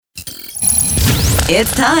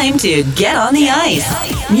It's time to get on the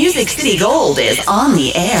ice. Music City Gold is on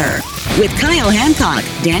the air with Kyle Hancock,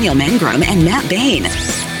 Daniel Mangrum, and Matt Bain.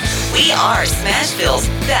 We are Smashville's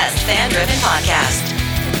best fan-driven podcast,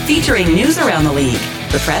 featuring news around the league,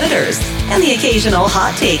 the Predators, and the occasional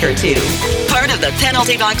hot take or two. Part of the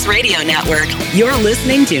Penalty Box Radio Network, you're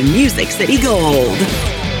listening to Music City Gold.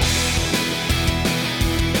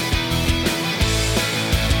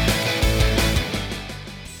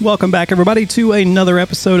 Welcome back, everybody, to another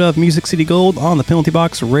episode of Music City Gold on the Penalty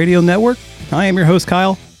Box Radio Network. I am your host,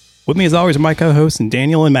 Kyle. With me, as always, are my co-hosts,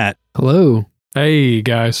 Daniel and Matt. Hello. Hey,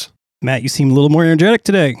 guys. Matt, you seem a little more energetic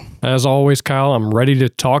today. As always, Kyle, I'm ready to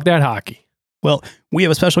talk that hockey. Well, we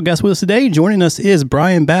have a special guest with us today. Joining us is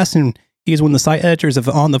Brian Basson. He is one of the site editors of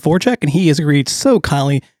On the Forecheck, and he has agreed so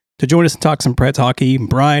kindly to join us and talk some Preds hockey.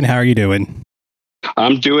 Brian, how are you doing?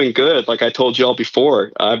 I'm doing good. Like I told y'all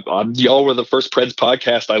before, y'all were the first Preds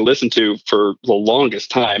podcast I listened to for the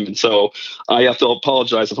longest time. And so I have to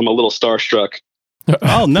apologize if I'm a little starstruck.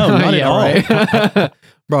 Oh, no, not at all. Right.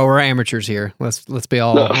 Bro, we're amateurs here. Let's be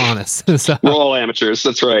all honest. So. We're all amateurs.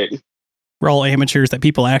 That's right. We're all amateurs that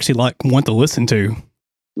people actually want to listen to.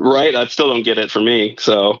 Right. I still don't get it for me.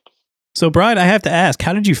 So Brian, I have to ask,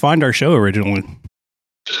 how did you find our show originally?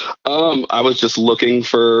 I was just looking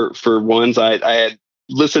for ones. I had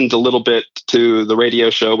listened a little bit to the radio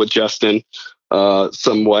show with Justin,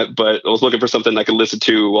 somewhat, but I was looking for something I could listen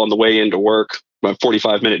to on the way into work, my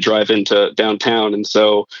 45-minute drive into downtown. And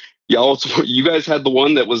so you guys had the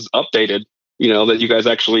one that was updated, that you guys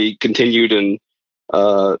actually continued and,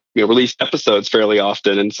 released episodes fairly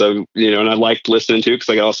often. And so, and I liked listening to it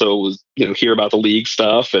because I also was, hear about the league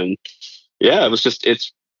stuff. And yeah,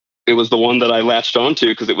 it was the one that I latched onto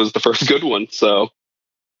because it was the first good one. So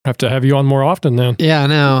have to have you on more often then. Yeah,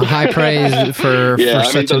 no, high praise for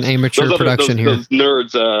such an amateur production here. Those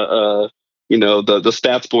nerds, the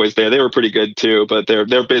stats boys there, they were pretty good too, but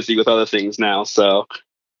they're busy with other things now. So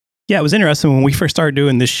yeah, it was interesting when we first started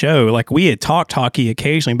doing this show. Like we had talked hockey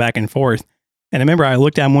occasionally back and forth. And I remember I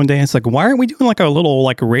looked down one day and it's like, why aren't we doing like a little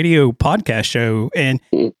like radio podcast show? And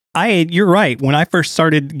you're right. When I first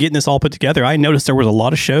started getting this all put together, I noticed there was a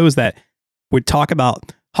lot of shows that would talk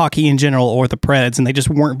about hockey in general or the Preds, and they just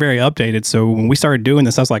weren't very updated. So when we started doing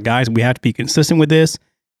this, I was like, guys, we have to be consistent with this.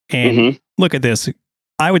 And look at this.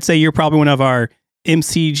 I would say you're probably one of our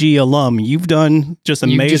MCG alum. You've done just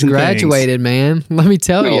amazing things. You just graduated, man. Let me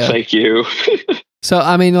tell you. Thank you. So,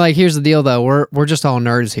 I mean, like, here's the deal, though. We're just all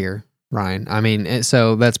nerds here, Ryan. I mean,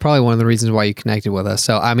 so that's probably one of the reasons why you connected with us.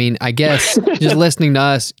 So, I mean, I guess just listening to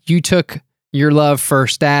us, you took your love for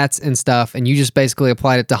stats and stuff, and you just basically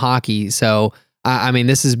applied it to hockey. So, I mean,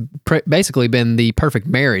 this has basically been the perfect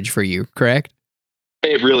marriage for you, correct?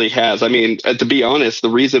 It really has. I mean, to be honest, the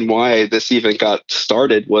reason why this even got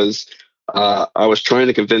started was I was trying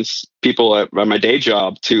to convince people at my day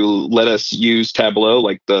job to let us use Tableau.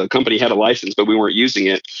 Like the company had a license, but we weren't using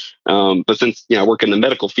it. But since I work in the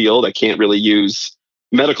medical field, I can't really use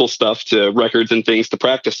medical stuff to records and things to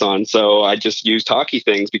practice on. So I just used hockey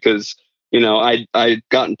things because I'd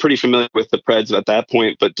gotten pretty familiar with the Preds at that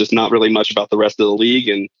point, but just not really much about the rest of the league.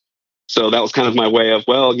 And so that was kind of my way of,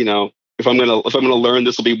 if I'm gonna learn,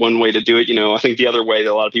 this will be one way to do it. I think the other way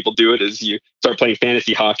that a lot of people do it is you start playing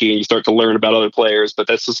fantasy hockey and you start to learn about other players. But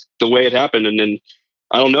that's just the way it happened. And then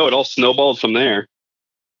I don't know, it all snowballed from there.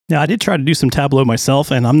 Yeah, I did try to do some Tableau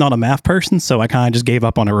myself, and I'm not a math person, so I kind of just gave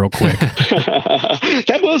up on it real quick.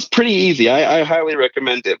 Tableau's pretty easy. I highly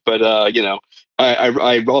recommend it, but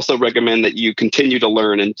I also recommend that you continue to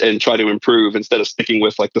learn and try to improve instead of sticking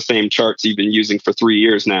with like the same charts you've been using for 3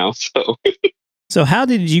 years now. So how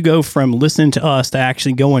did you go from listening to us to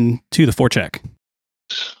actually going to the Forecheck?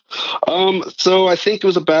 So I think it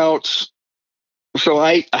was about. So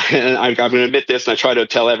I'm going to admit this, and I try to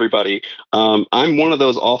tell everybody. I'm one of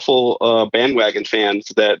those awful bandwagon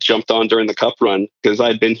fans that jumped on during the Cup run because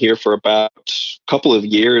I'd been here for about a couple of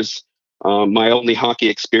years. My only hockey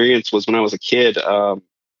experience was when I was a kid. I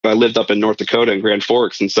lived up in North Dakota in Grand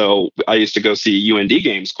Forks, and so I used to go see UND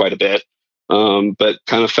games quite a bit, but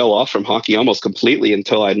kind of fell off from hockey almost completely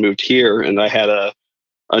until I'd moved here, and I had a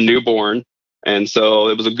newborn. And so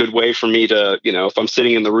it was a good way for me to, if I'm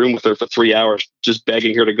sitting in the room with her for 3 hours, just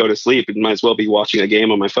begging her to go to sleep, it might as well be watching a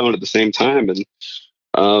game on my phone at the same time.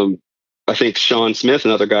 And I think Sean Smith,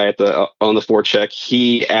 another guy on the Forecheck,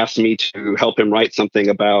 he asked me to help him write something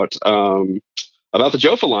about the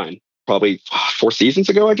Jofa line, probably 4 seasons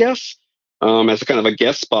ago, I guess, as a kind of a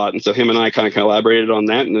guest spot. And so him and I kind of collaborated on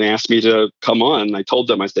that, and they asked me to come on. And I told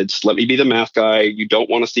them, I said, just let me be the math guy. You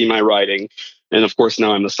don't want to see my writing. And of course,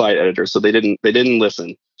 now I'm the site editor, so they didn't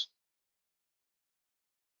listen.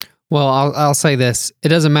 Well, I'll say this. It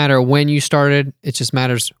doesn't matter when you started. It just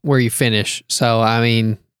matters where you finish. So, I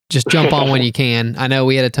mean, just jump on when you can. I know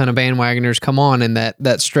we had a ton of bandwagoners come on in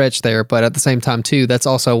that stretch there, but at the same time, too, that's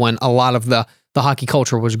also when a lot of the hockey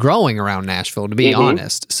culture was growing around Nashville, to be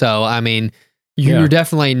honest. So, I mean, you're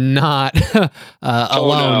definitely not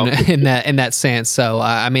alone in that sense. So,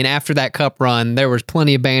 I mean, after that cup run, there was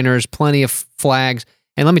plenty of banners, plenty of flags.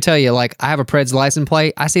 And let me tell you, like, I have a Preds license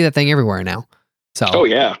plate. I see that thing everywhere now. So, oh,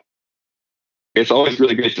 yeah. It's always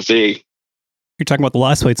really great to see. You're talking about the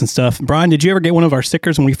license plates and stuff. Brian, did you ever get one of our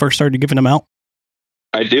stickers when we first started giving them out?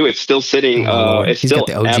 I do. It's still sitting. It's still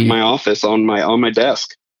at my office on my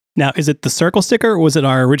desk. Now, is it the circle sticker or was it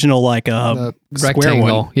our original square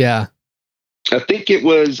rectangle one? Yeah. I think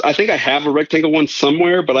I have a rectangle one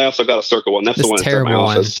somewhere, but I also got a circle one. That's the one that's at my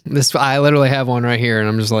office. I literally have one right here, and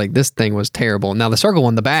I'm just like, this thing was terrible. Now the circle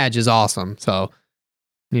one, the badge is awesome, so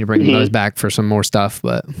I need to bring those back for some more stuff.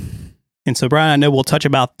 But and so, Brian, I know we'll touch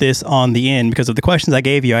about this on the end because of the questions I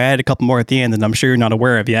gave you. I added a couple more at the end that I'm sure you're not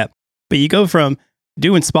aware of yet. But you go from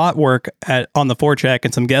doing spot work on the forecheck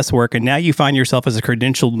and some guest work, and now you find yourself as a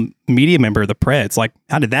credentialed media member of the Preds. Like,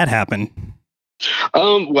 how did that happen?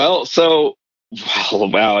 Well, so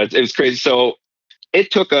wow, it was crazy. So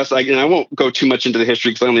it took us. I won't go too much into the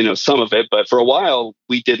history because I only know some of it. But for a while,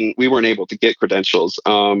 we weren't able to get credentials.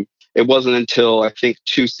 It wasn't until I think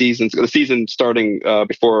 2 seasons, the season starting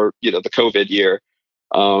before the COVID year,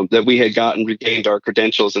 that we had regained our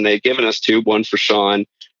credentials, and they had given us 2, one for Sean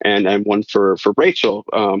and one for Rachel,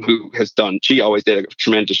 who she always did a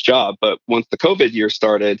tremendous job. But once the COVID year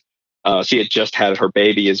started, she had just had her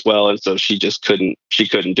baby as well, and so she couldn't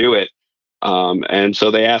do it. And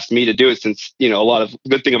so they asked me to do it, since a lot of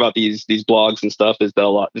good thing about these blogs and stuff is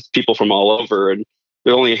that it's people from all over, and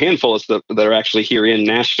there are only a handful of that are actually here in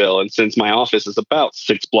Nashville. And since my office is about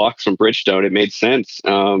 6 blocks from Bridgestone, it made sense.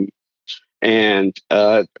 Now they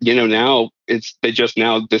just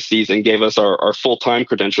now this season gave us our full-time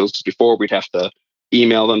credentials. Before we'd have to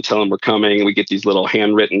email them, tell them we're coming, and we get these little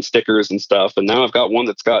handwritten stickers and stuff. And now I've got one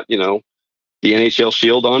that's got, the NHL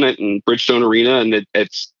shield on it and Bridgestone Arena, and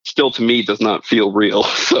it's still, to me, does not feel real.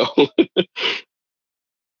 So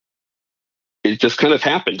it just kind of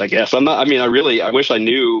happened, I guess. I wish I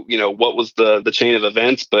knew, what was the chain of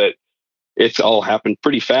events, but it's all happened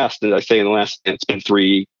pretty fast. And I say it's been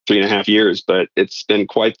 3.5 years, but it's been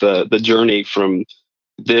quite the journey from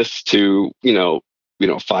this to,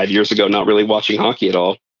 5 years ago, not really watching hockey at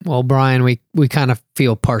all. Well, Brian, we kind of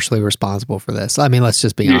feel partially responsible for this. I mean, let's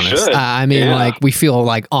just be honest. Should. We feel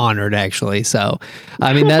honored, actually. So,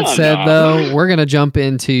 that said, though, we're going to jump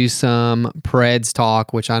into some Preds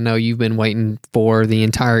talk, which I know you've been waiting for the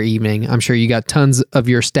entire evening. I'm sure you got tons of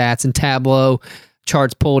your stats and Tableau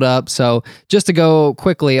charts pulled up. So just to go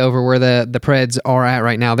quickly over where the Preds are at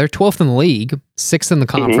right now, they're 12th in the league, 6th in the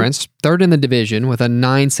conference, 3rd in the division with a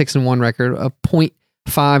 9-6-1 record, a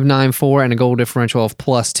 .594 and a goal differential of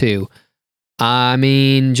 +2. I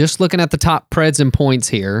mean, just looking at the top Preds in points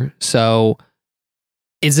here. So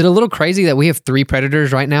is it a little crazy that we have 3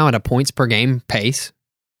 Predators right now at a points per game pace?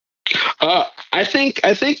 I think,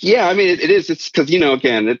 yeah. I mean, it is. It's because,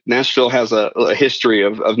 again, Nashville has a history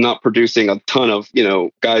of not producing a ton of,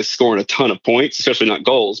 guys scoring a ton of points, especially not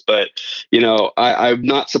goals. But, I'm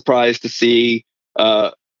not surprised to see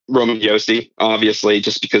Roman Josi, obviously,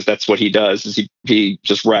 just because that's what he does, is he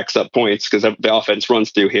just racks up points because the offense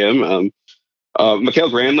runs through him. Mikael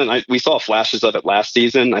Granlund, we saw flashes of it last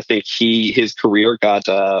season. I think his career got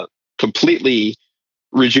completely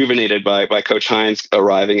rejuvenated by Coach Hines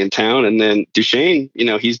arriving in town. And then Duchesne,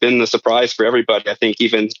 he's been the surprise for everybody. I think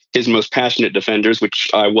even his most passionate defenders, which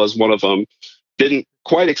I was one of them, didn't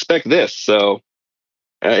quite expect this. So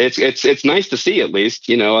it's nice to see, at least.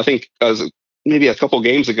 I think maybe a couple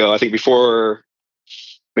games ago, I think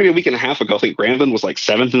maybe a week and a half ago, I think Granlund was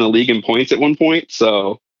 7th in the league in points at one point.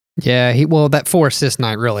 So yeah, that 4-assist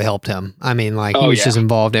night really helped him. I mean, he was just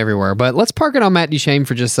involved everywhere. But let's park it on Matt Duchesne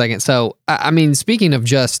for just a second. So, I mean, speaking of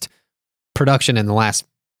just production in the last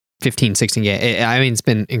 15, 16 games, it's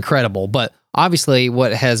been incredible. But obviously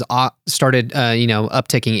what has started,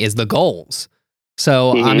 upticking is the goals.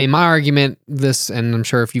 So, I mean, my argument, and I'm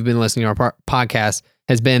sure if you've been listening to our podcast,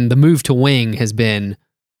 has been the move to wing has been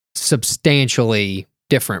substantially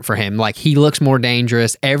different for him. He looks more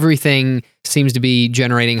dangerous. Everything seems to be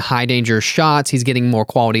generating high danger shots. He's getting more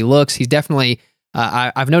quality looks. He's definitely,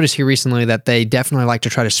 I've noticed here recently that they definitely like to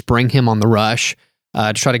try to spring him on the rush,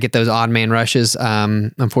 to try to get those odd man rushes.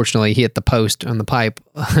 Unfortunately, he hit the post on the pipe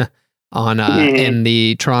in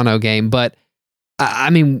the Toronto game. But I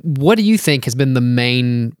mean, what do you think has been the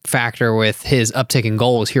main factor with his uptick in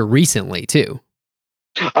goals here recently too?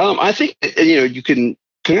 I think you can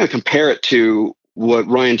kind of compare it to what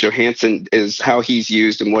Ryan Johansson is, how he's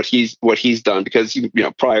used and what he's done, because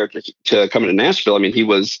prior to coming to Nashville, I mean he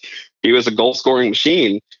was a goal scoring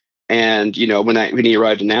machine, and when he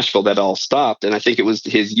arrived in Nashville, that all stopped, and I think it was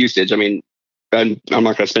his usage. I mean, I'm not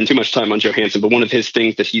going to spend too much time on Johansson, but one of his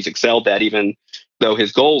things that he's excelled at, even though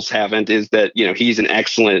his goals haven't, is that he's an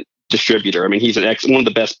excellent distributor. I mean, he's one of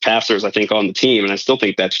the best passers I think on the team, and I still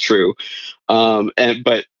think that's true.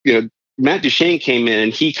 But Matt Duchene came in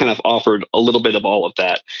and he kind of offered a little bit of all of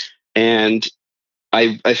that. And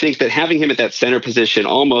I think that having him at that center position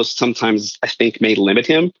almost sometimes I think may limit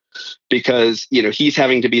him, because he's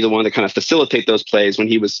having to be the one to kind of facilitate those plays when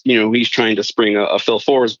he's trying to spring a Phil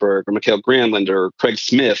Forsberg or Mikael Granlund or Craig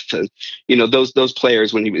Smith, those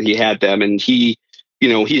players when he had them, and he's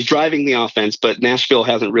driving the offense, but Nashville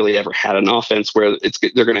hasn't really ever had an offense where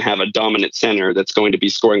they're going to have a dominant center that's going to be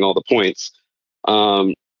scoring all the points.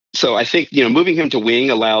 So I think, moving him to wing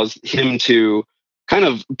allows him to kind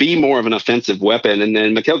of be more of an offensive weapon. And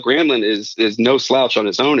then Mikael Granlund is no slouch on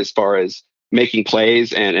his own as far as making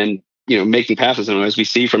plays and making passes. And as we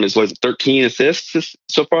see from his 13 assists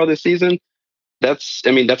so far this season, that's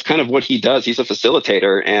kind of what he does. He's a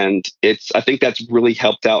facilitator, and I think that's really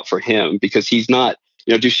helped out for him, because he's not,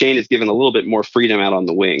 Duchene is given a little bit more freedom out on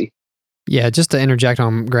the wing. Yeah, just to interject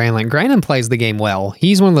on Granlund. Granlund plays the game well.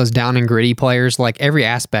 He's one of those down and gritty players. Like every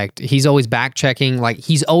aspect, he's always back checking. Like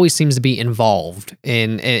he's always seems to be involved,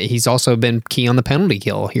 and he's also been key on the penalty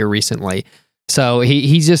kill here recently. So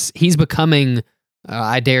he's becoming,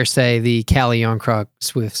 I dare say, the Calle Jarnkrok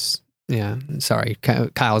Swifts. Yeah, sorry,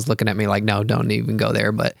 Kyle's looking at me like, no, don't even go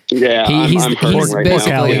there. But yeah, he's right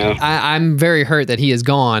basically. now, I'm very hurt that he is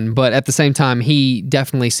gone, but at the same time, he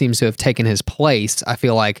definitely seems to have taken his place, I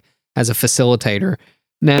feel like, as a facilitator.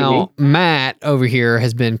 Now, Matt over here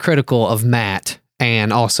has been critical of Matt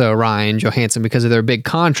and also Ryan Johansson because of their big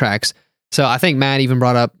contracts. So I think Matt even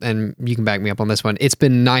brought up, and you can back me up on this one, it's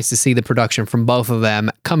been nice to see the production from both of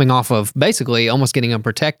them coming off of basically almost getting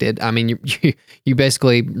unprotected. I mean, you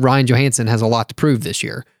basically, Ryan Johansson has a lot to prove this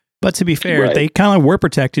year. But to be fair, Right. they kind of were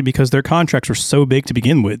protected because their contracts were so big to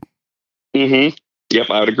begin with. Mm-hmm. Yep,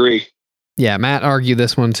 I would agree. Yeah, Matt argued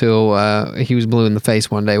this one till he was blue in the face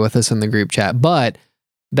one day with us in the group chat. But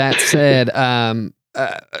that said,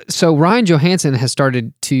 so Ryan Johansson has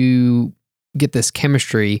started to get this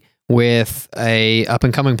chemistry with a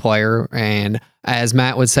up-and-coming player, and as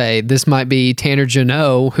Matt would say, this might be Tanner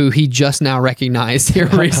Jeannot, who he just now recognized here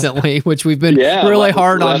recently, which we've been really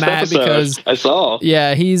hard on last Matt episode, because I saw.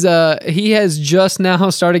 yeah, he has just now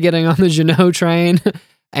started getting on the Jeannot train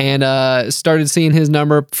and started seeing his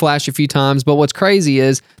number flash a few times. But what's crazy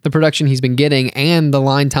is the production he's been getting and the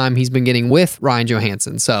line time he's been getting with Ryan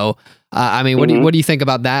Johansson. So, I mean, what do you think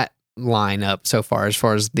about that lineup so far? As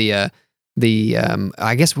far as the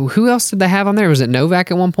I guess who else did they have on there? Was it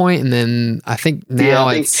Novak at one point, and then I think now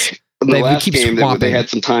I it's think the last keep game swapping. they had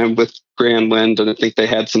some time with Granlund, and I think they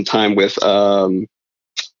had some time with I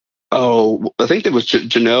think there was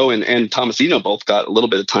Jeannot and Tomasino both got a little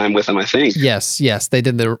bit of time with him, I think. Yes, they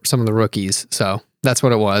did some of the rookies. So that's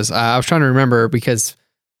what it was. I was trying to remember because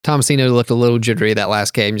Tomasino looked a little jittery that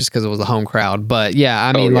last game just because it was a home crowd. But yeah,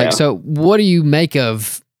 I mean, so what do you make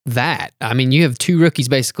of that? I mean, you have two rookies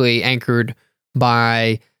basically anchored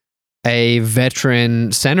by a veteran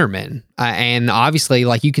centerman. And obviously,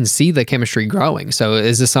 like, you can see the chemistry growing. So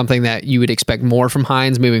is this something that you would expect more from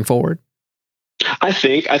Hines moving forward? I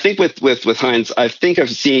think with Hines, I think I've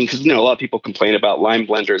seen, because a lot of people complain about line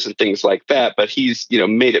blenders and things like that, but he's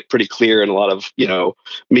made it pretty clear in a lot of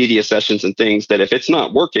media sessions and things that if it's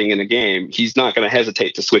not working in a game, he's not going to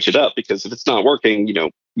hesitate to switch it up, because if it's not working, you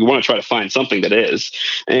want to try to find something that is,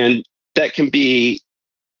 and that can be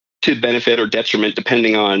to benefit or detriment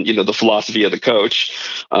depending on the philosophy of the coach.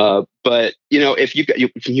 But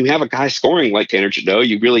if you have a guy scoring like Tanner Jeannot,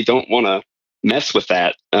 you really don't want to mess with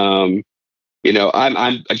that. I'm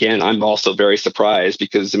also very surprised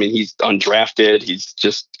because he's undrafted. He's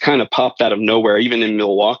just kind of popped out of nowhere. Even in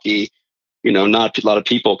Milwaukee, not a lot of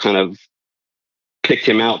people kind of picked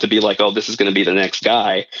him out to be like, oh, this is going to be the next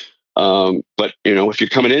guy. But if you're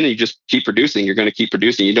coming in and you just keep producing, you're going to keep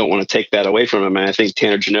producing. You don't want to take that away from him. And I think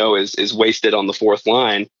Tanner Jeannot is wasted on the fourth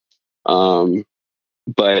line.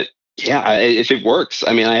 But yeah, if it works,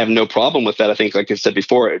 I have no problem with that. I think, like I said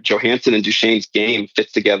before, Johansson and Duchene's game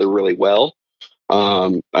fits together really well.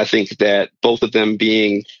 I think that both of them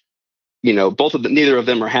being, neither of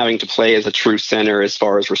them are having to play as a true center as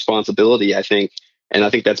far as responsibility, I think. And I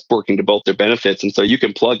think that's working to both their benefits. And so you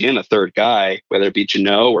can plug in a third guy, whether it be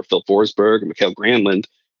Jeannot or Phil Forsberg or Mikael Granlund,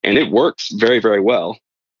 and it works very, very well.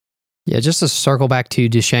 Yeah, just to circle back to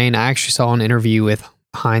Duchesne, I actually saw an interview with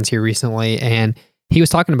Hines here recently, and he was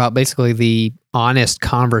talking about basically the honest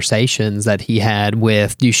conversations that he had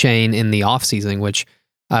with Duchesne in the offseason, which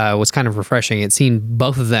was kind of refreshing. It seemed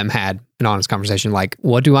both of them had an honest conversation, like,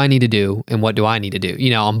 what do I need to do and what do I need to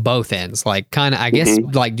do, on both ends. Like, kind of, I guess,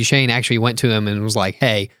 like Duchesne actually went to him and was like,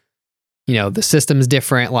 hey, the system's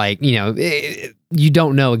different. Like, you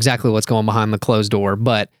don't know exactly what's going behind the closed door.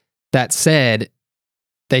 But that said,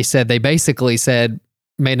 they basically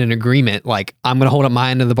made an agreement, like, I'm going to hold up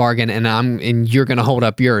my end of the bargain and you're going to hold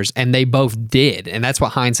up yours. And they both did. And that's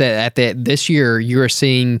what Hines said. This year, you're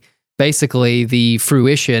seeing basically the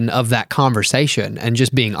fruition of that conversation and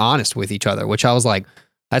just being honest with each other, which I was like,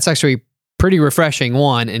 that's actually pretty refreshing,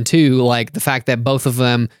 one. And two, like the fact that both of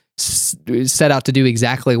them set out to do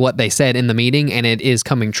exactly what they said in the meeting and it is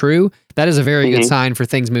coming true. That is a very good sign for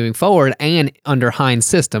things moving forward and under Hines'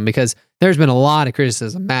 system, because there's been a lot of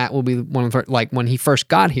criticism. Matt will be one of the, like, when he first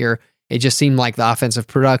got here, it just seemed like the offensive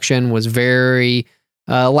production was very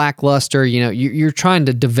lackluster. You're trying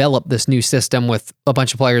to develop this new system with a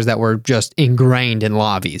bunch of players that were just ingrained in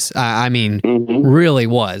lobbies. Really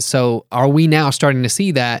was. So are we now starting to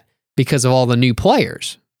see that because of all the new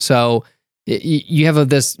players? So you have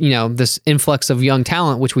this influx of young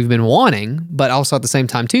talent, which we've been wanting, but also at the same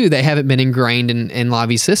time too, they haven't been ingrained in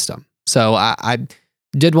Lavi's system. So I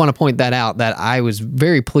did want to point that out, that I was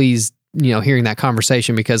very pleased, hearing that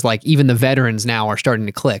conversation, because like even the veterans now are starting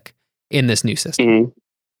to click in this new system.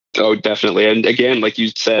 Oh, definitely. And again, like you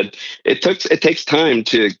said, it takes time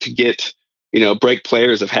to get, break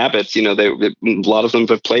players of habits. A lot of them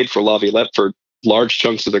have played for Laviolette for large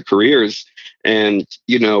chunks of their careers. And,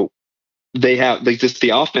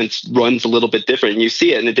 the offense runs a little bit different, and you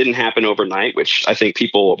see it, and it didn't happen overnight, which I think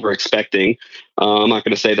people were expecting. I'm not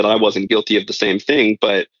going to say that I wasn't guilty of the same thing,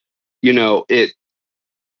 but it's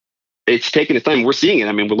taken its time. We're seeing it.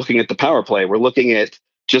 I mean, we're looking at the power play. We're looking at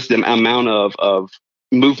just the amount of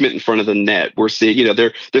movement in front of the net. We're seeing,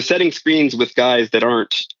 they're setting screens with guys that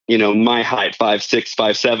aren't, my height, 5'6",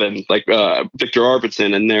 5'7", like Victor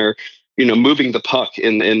Arvidsson, and they're moving the puck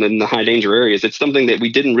in the high danger areas. It's something that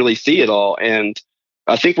we didn't really see at all. And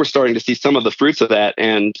I think we're starting to see some of the fruits of that.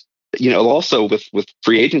 And, also with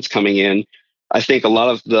free agents coming in, I think a lot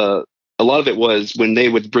of it was when they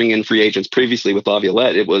would bring in free agents previously with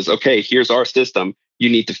Laviolette, it was, okay, here's our system. You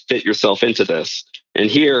need to fit yourself into this. And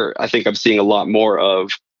here, I think I'm seeing a lot more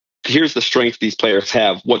of, here's the strength these players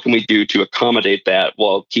have. What can we do to accommodate that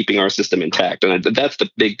while keeping our system intact? And that's the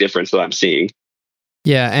big difference that I'm seeing.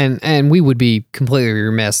 Yeah, and we would be completely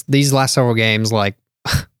remiss. These last several games, like,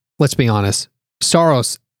 let's be honest,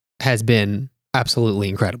 Saros has been absolutely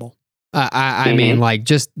incredible. I mean, like,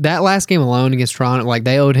 just that last game alone against Toronto, like,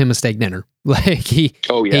 they owed him a steak dinner. Like, he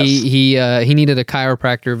needed a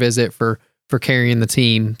chiropractor visit for carrying the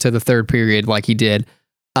team to the third period like he did.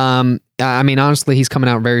 I mean, honestly, he's coming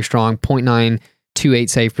out very strong. 0.928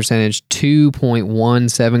 save percentage,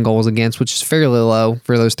 2.17 goals against, which is fairly low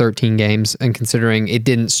for those 13 games, and considering it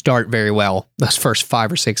didn't start very well those first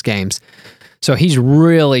 5 or 6 games. So he's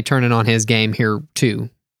really turning on his game here too.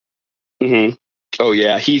 Oh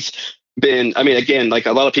yeah, he's been, I mean, again, like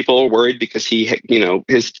a lot of people are worried because he,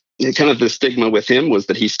 his kind of the stigma with him was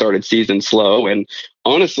that he started season slow. And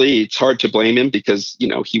honestly, it's hard to blame him because,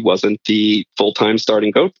 he wasn't the full-time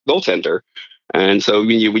starting goaltender. And so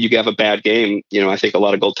when you have a bad game, I think a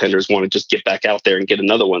lot of goaltenders want to just get back out there and get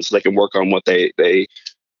another one so they can work on what they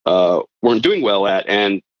weren't doing well at.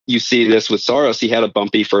 And you see this with Saros. He had a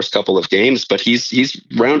bumpy first couple of games, but he's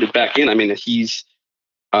rounded back in. I mean,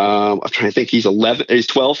 I'm trying to think. He's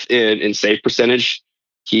 12th in save percentage.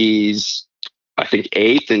 He's, I think,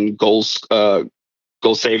 8th in goals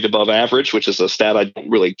saved above average, which is a stat I don't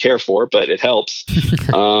really care for, but it helps.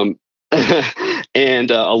 And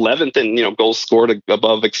 11th in goals scored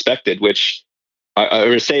above expected, which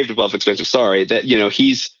or saved above expected. Sorry, that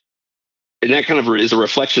he's. And that kind of is a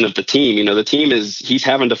reflection of the team. The team he's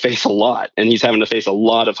having to face a lot, and he's having to face a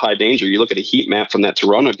lot of high danger. You look at a heat map from that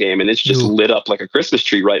Toronto game, and it's just lit up like a Christmas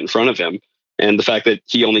tree right in front of him. And the fact that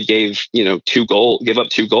he only gave, give up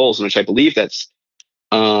 2 goals, which I believe that's,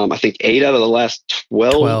 I think 8 out of the last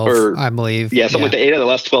 12 or I believe. Yeah, something like 8 out of the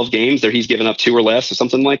last 12 games there, he's given up 2 or less or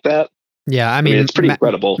something like that. Yeah, I mean it's pretty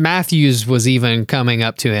incredible. Matthews was even coming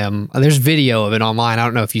up to him. There's video of it online. I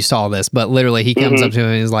don't know if you saw this, but literally he comes up to him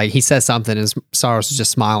and is like, he says something, and Saros is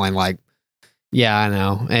just smiling like, yeah, I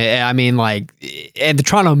know. I mean, like, and the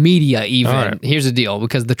Toronto media even, here's the deal,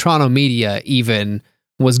 because the Toronto media even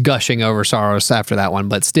was gushing over Saros after that one,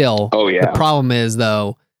 but still, the problem is,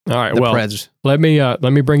 though, All right. the Well, Preds. let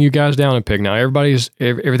me bring you guys down a peg now.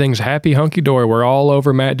 Everything's happy, hunky dory. We're all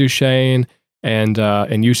over Matt Duchene and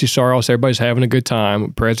UC Saros. Everybody's having a good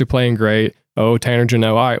time. Preds are playing great. Oh, Tanner Janot.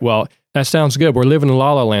 All right. Well, that sounds good. We're living in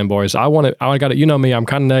La La Land, boys. I got to, you know me, I'm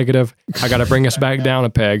kind of negative. I got to bring us back down a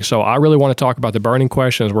peg. So I really want to talk about the burning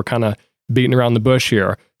questions. We're kind of beating around the bush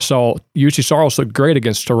here. So UC Saros looked great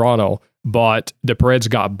against Toronto, but the Preds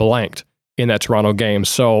got blanked in that Toronto game.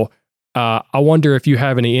 So I wonder if you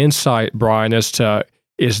have any insight, Brian, as to,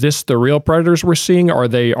 is this the real Predators we're seeing? Are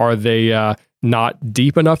they not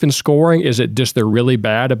deep enough in scoring? Is it just they're really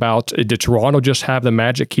bad did Toronto just have the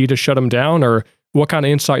magic key to shut them down? Or what kind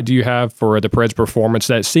of insight do you have for the Preds' performance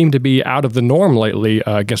that seemed to be out of the norm lately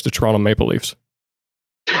against the Toronto Maple Leafs?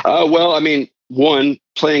 Well, I mean, one,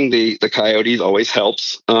 playing the Coyotes always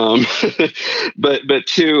helps. But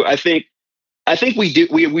two, I think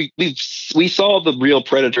we saw the real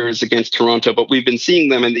Predators against Toronto, but we've been seeing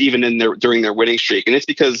them and even during their winning streak, and it's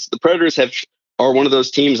because the Predators are one of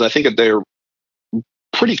those teams. I think that they're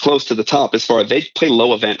pretty close to the top as far as they play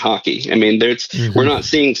low event hockey. I mean, we're not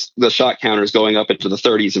seeing the shot counters going up into the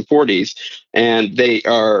 30s and 40s, and they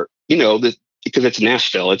are, because it's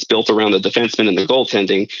Nashville, it's built around the defenseman and the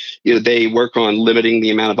goaltending. They work on limiting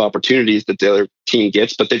the amount of opportunities that the other team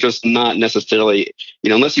gets, but they're just not necessarily,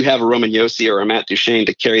 unless you have a Roman Josi or a Matt Duchene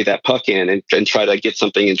to carry that puck in and try to get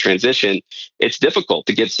something in transition, it's difficult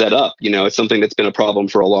to get set up. It's something that's been a problem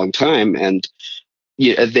for a long time. And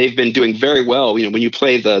they've been doing very well. When you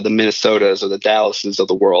play the Minnesotas or the Dallases of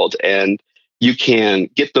the world, and you can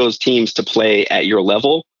get those teams to play at your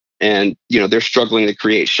level, and they're struggling to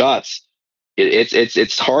create shots.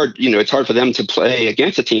 It's hard. It's hard for them to play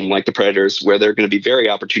against a team like the Predators, where they're going to be very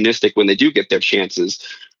opportunistic when they do get their chances.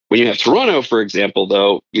 When you have Toronto, for example,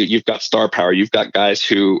 though, you've got star power. You've got guys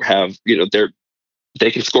who have,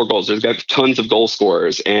 they can score goals. There's got tons of goal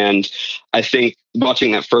scorers. And I think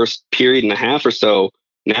watching that first period and a half or so,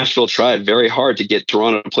 Nashville tried very hard to get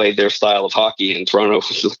Toronto to play their style of hockey. And Toronto was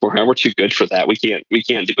just, we're too good for that. We can't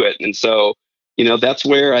do it. And so, that's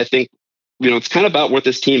where I think, it's kind of about what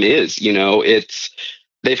this team is.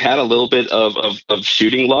 They've had a little bit of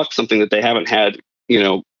shooting luck, something that they haven't had,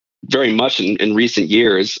 very much in recent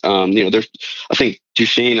years. I think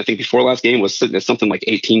Duchene, before last game was sitting at something like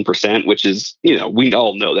 18%, which is, we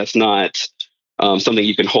all know that's not something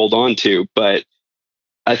you can hold on to. But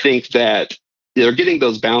I think that they're getting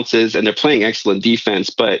those bounces and they're playing excellent defense.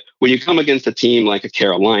 But when you come against a team like a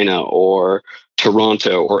Carolina or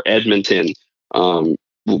Toronto or Edmonton,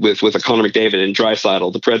 with a Connor McDavid and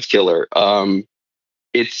Draisaitl, the Preds killer,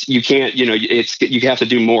 you have to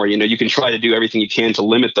do more. You can try to do everything you can to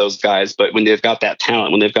limit those guys, but when they've got that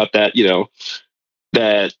talent, when they've got that,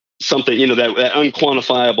 that something, that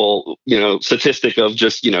unquantifiable, statistic of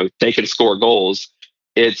just, they can score goals.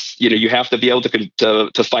 It's, you have to be able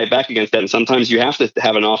to fight back against that. And sometimes you have to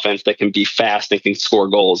have an offense that can be fast and can score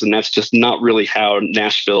goals. And that's just not really how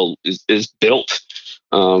Nashville is built.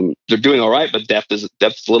 They're doing all right, but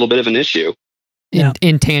depth's a little bit of an issue. Yeah.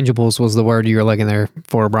 Intangibles was the word you were looking there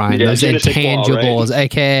for, Brian. Yeah, those intangibles, right?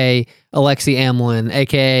 AKA Alexi Emlin,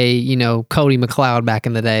 AKA, Cody McLeod back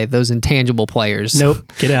in the day, those intangible players.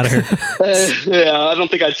 Nope. Get out of here. Yeah, I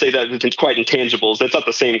don't think I'd say that it's quite intangibles. That's not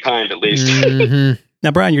the same kind, at least. Mm-hmm.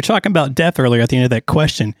 Now, Brian, you're talking about depth earlier at the end of that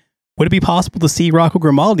question. Would it be possible to see Rocco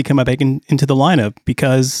Grimaldi come back into the lineup?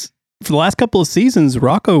 Because for the last couple of seasons,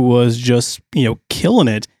 Rocco was just, killing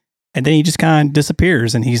it. And then he just kind of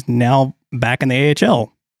disappears and he's now back in the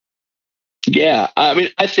AHL. Yeah. I mean,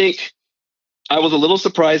 I think I was a little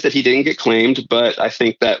surprised that he didn't get claimed, but I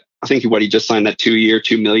think he just signed that 2-year,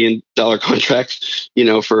 $2 million contract,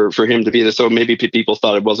 for him to be there. So maybe people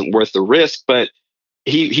thought it wasn't worth the risk, but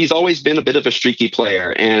he's always been a bit of a streaky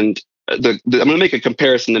player. And I'm going to make a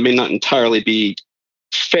comparison that may not entirely be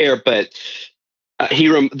fair, but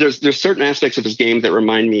there's certain aspects of his game that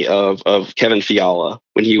remind me of Kevin Fiala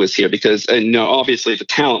when he was here, because obviously the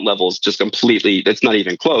talent level is just completely, it's not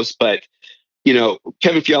even close, but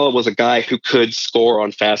Kevin Fiala was a guy who could score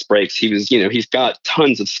on fast breaks. He was, he's got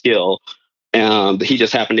tons of skill. He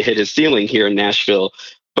just happened to hit his ceiling here in Nashville.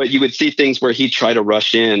 But you would see things where he'd try to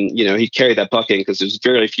rush in, he'd carry that puck in, because there's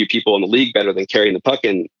very few people in the league better than carrying the puck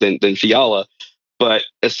in than Fiala. But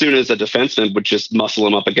as soon as a defenseman would just muscle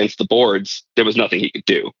him up against the boards, there was nothing he could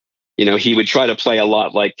do. He would try to play a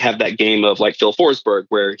lot have that game of like Phil Forsberg,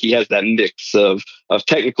 where he has that mix of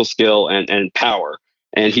technical skill and power.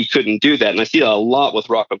 And he couldn't do that. And I see that a lot with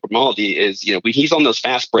Rocco Grimaldi is, when he's on those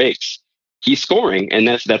fast breaks, he's scoring, and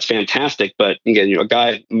that's fantastic. But again, a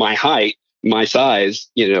guy my height, my size,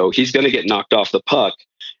 he's going to get knocked off the puck.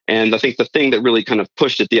 And I think the thing that really kind of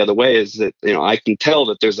pushed it the other way is that, I can tell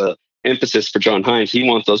that there's a emphasis for John Hines. He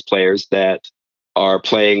wants those players that are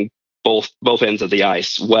playing both ends of the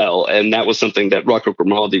ice well. And that was something that Rocco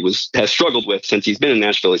Grimaldi has struggled with since he's been in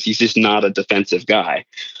Nashville. He's just not a defensive guy.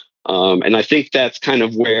 And I think that's kind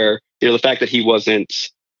of where, the fact that he wasn't,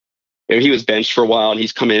 he was benched for a while and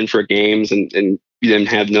he's come in for games and then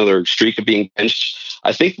had another streak of being benched.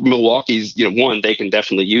 I think Milwaukee's, one, they can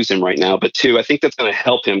definitely use him right now, but two, I think that's going to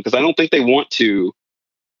help him because I don't think they want to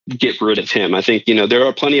get rid of him. I think, there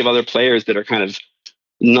are plenty of other players that are kind of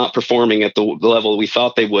not performing at the level we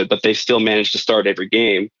thought they would, but they still managed to start every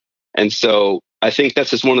game. And so I think that's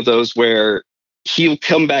just one of those where he'll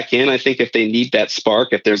come back in, I think, if they need that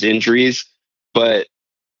spark, if there's injuries. But,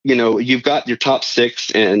 you've got your top six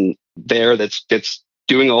and there that's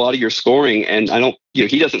doing a lot of your scoring. And I don't,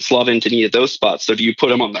 he doesn't slot into any of those spots. So do you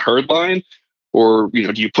put him on the Herd line or,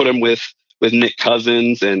 do you put him with Nick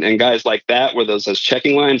Cousins and guys like that, where those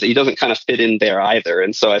checking lines? He doesn't kind of fit in there either.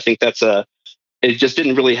 And so I think it just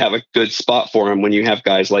didn't really have a good spot for him when you have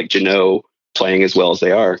guys like Jeannot playing as well as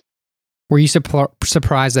they are. Were you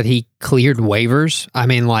surprised that he cleared waivers? I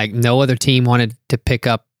mean, like no other team wanted to pick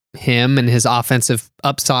up him and his offensive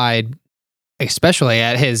upside, especially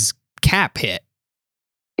at his cap hit.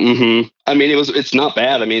 Mm-hmm. I mean, it's not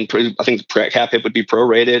bad. I mean, I think the cap hit would be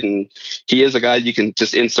prorated, and he is a guy you can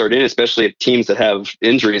just insert in, especially at teams that have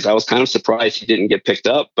injuries. I was kind of surprised he didn't get picked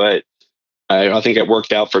up, but I think it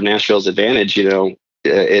worked out for Nashville's advantage.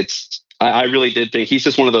 I really did think he's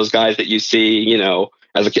just one of those guys that you see,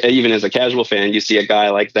 even as a casual fan, you see a guy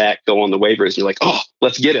like that go on the waivers and you're like, oh,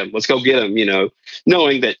 let's get him. Let's go get him,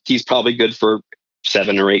 knowing that he's probably good for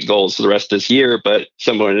 7 or 8 goals for the rest of this year. But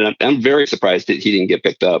I'm very surprised that he didn't get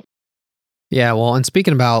picked up. Yeah, well, and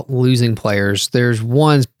speaking about losing players, there's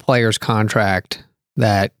one player's contract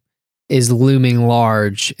that is looming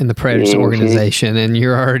large in the Predators organization, and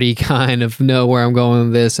you're already kind of know where I'm going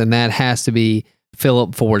with this, and that has to be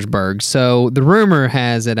Philip Forsberg. So the rumor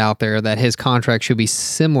has it out there that his contract should be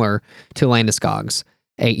similar to Landeskog's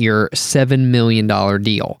 8-year, $7 million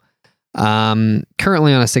deal.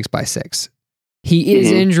 Currently on a 6x6. He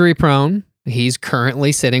is injury prone. He's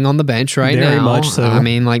currently sitting on the bench right now. Very much so. I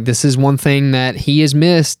mean, like, this is one thing that he has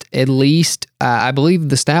missed at least, I believe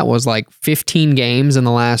the stat was like 15 games in the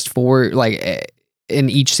last 4, like in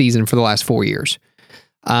each season for the last 4 years.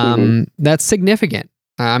 That's significant.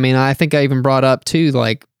 I mean, I think I even brought up too,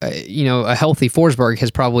 like, a healthy Forsberg has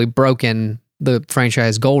probably broken the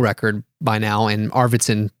franchise goal record by now, and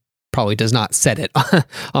Arvidsson probably does not set it,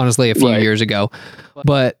 honestly, a few years ago.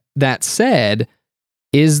 But that said,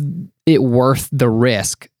 is it worth the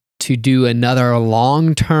risk to do another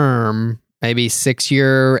long-term, maybe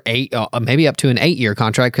 6-year, 8, maybe up to an 8-year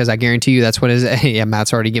contract? Because I guarantee you that's what it is. Yeah,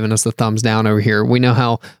 Matt's already given us the thumbs down over here. We know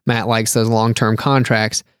how Matt likes those long-term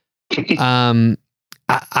contracts.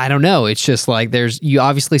 I don't know. It's just like you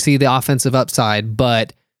obviously see the offensive upside,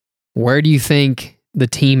 but where do you think the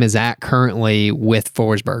team is at currently with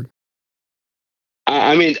Forsberg?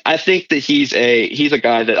 I mean, I think that he's a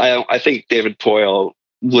guy that I think David Poile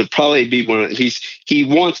would probably be one of he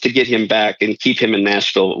wants to get him back and keep him in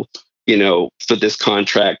Nashville, for this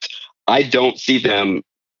contract. I don't see them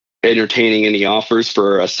entertaining any offers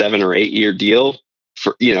for a 7 or 8 year deal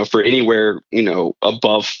for anywhere,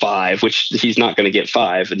 above 5, which he's not going to get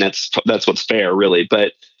 5. And that's what's fair, really.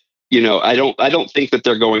 But, I don't think that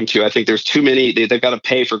they're going to. I think there's too many. They've got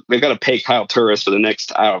to pay Kyle Turris for the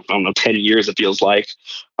next, I don't know, 10 years, it feels like.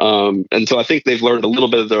 And so I think they've learned a little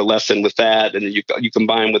bit of their lesson with that. And then you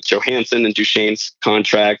combine with Johansson and Duchesne's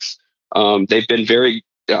contracts. They've been you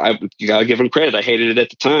gotta give them credit. I hated it at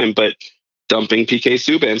the time, but dumping PK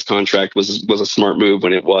Subban's contract was a smart move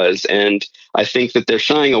when it was. And I think that they're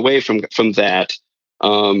shying away from that.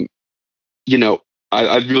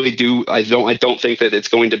 I really do. I don't think that it's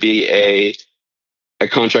going to be a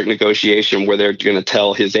contract negotiation where they're going to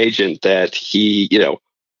tell his agent that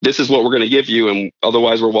this is what we're going to give you, and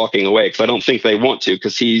otherwise we're walking away. Because I don't think they want to,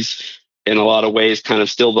 because he's in a lot of ways kind of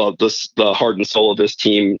still the heart and soul of this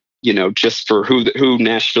team. Just for who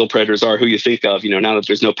Nashville Predators are, who you think of. Now that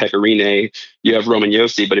there's no Pecorine, you have Roman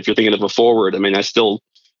Josi. But if you're thinking of a forward, I mean, I still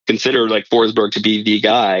consider like Forsberg to be the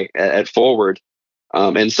guy at forward.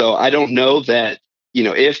 And so I don't know that.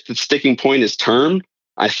 If the sticking point is term,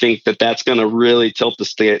 I think that that's going to really tilt the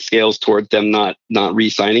scales toward them not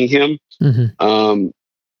re-signing him.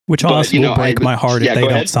 Which honestly will break my heart if they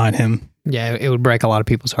don't sign him. Yeah, it would break a lot of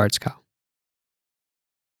people's hearts, Kyle.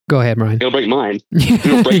 Go ahead, Ryan. It'll break mine.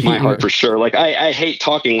 It'll break my heart for sure. Like I hate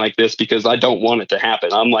talking like this because I don't want it to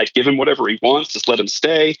happen. I'm like, give him whatever he wants. Just let him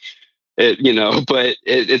stay. But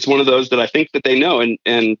it's one of those that I think that they know.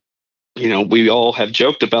 And we all have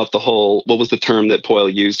joked about the whole, what was the term that Poyle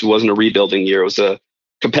used? It wasn't a rebuilding year. It was a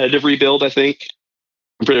competitive rebuild, I think.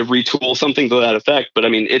 Competitive retool, something to that effect. But I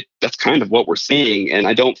mean, that's kind of what we're seeing. And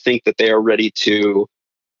I don't think that they are ready to,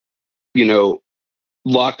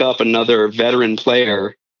 lock up another veteran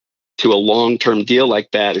player to a long-term deal like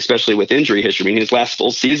that, especially with injury history. I mean, his last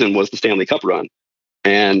full season was the Stanley Cup run.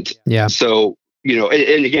 And so,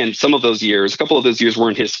 and again, a couple of those years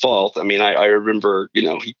weren't his fault. I mean, I remember,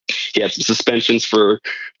 he had some suspensions for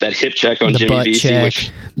that hip check on Jimmy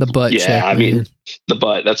Vesey. The butt check. I mean, the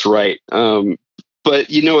butt, that's right. But,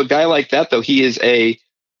 a guy like that, though, he's an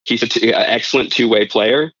excellent two-way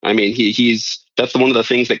player. I mean, that's one of the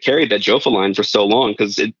things that carried that Jofa line for so long,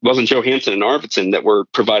 because it wasn't Johansson and Arvidsson that were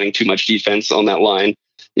providing too much defense on that line.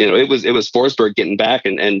 It was Forsberg getting back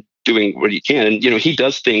and doing what he can. And, he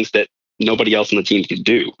does things that nobody else on the team can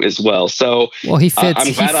do as well. So, he fits.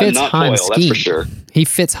 I'm glad I'm not Heim's Poyle, that's for sure. He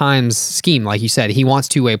fits Heim's scheme, like you said. He wants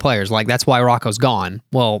two-way players. Like, that's why Rocco's gone.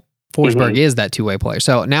 Well, Forsberg is that two-way player.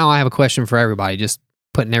 So now I have a question for everybody. Just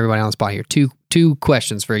putting everybody on the spot here. Two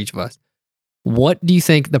questions for each of us. What do you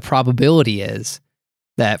think the probability is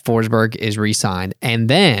that Forsberg is re-signed? And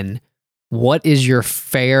then what is your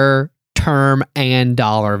fair term and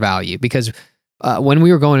dollar value? Because when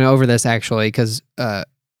we were going over this, actually, because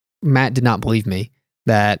Matt did not believe me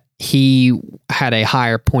that he had a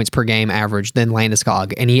higher points per game average than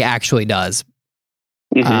Landeskog, and he actually does.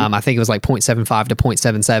 I think it was like 0.75 to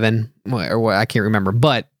 0.77, or what, I can't remember.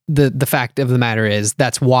 But the fact of the matter is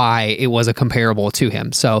that's why it was a comparable to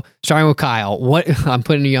him. So starting with Kyle, I'm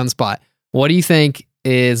putting you on the spot. What do you think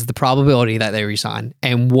is the probability that they resign,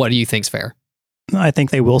 and what do you think's fair? I think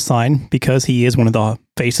they will sign because he is one of the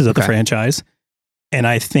faces of the franchise. And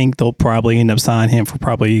I think they'll probably end up signing him for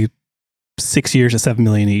probably 6 years at $7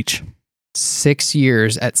 million each. 6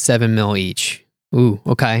 years at $7 million each. Ooh,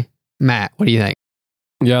 okay. Matt, what do you think?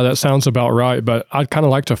 Yeah, that sounds about right. But I'd kind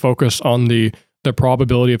of like to focus on the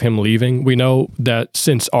probability of him leaving. We know that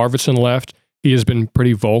since Arvidsson left, he has been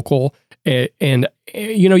pretty vocal. And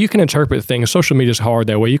you can interpret things. Social media is hard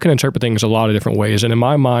that way. You can interpret things a lot of different ways. And in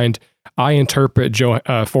my mind, I interpret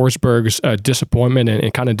Forsberg's disappointment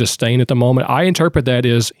and kind of disdain at the moment. I interpret that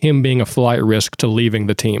as him being a flight risk to leaving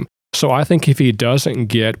the team. So I think if he doesn't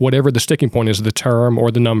get whatever the sticking point is, the term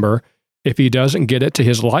or the number, if he doesn't get it to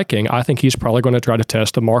his liking, I think he's probably going to try to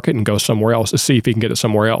test the market and go somewhere else to see if he can get it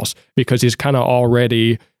somewhere else, because he's kind of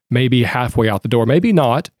already maybe halfway out the door. Maybe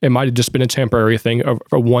not. It might have just been a temporary thing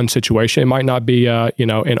for one situation. It might not be,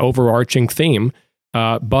 an overarching theme,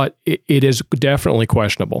 but it is definitely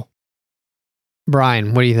questionable.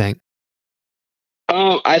 Brian, what do you think?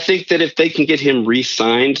 I think that if they can get him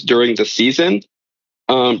re-signed during the season,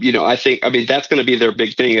 that's going to be their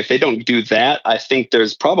big thing. If they don't do that, I think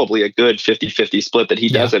there's probably a good 50-50 split that he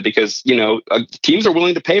does it, because, teams are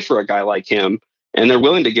willing to pay for a guy like him, and they're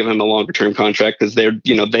willing to give him a longer term contract because they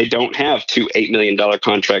don't have two $8 million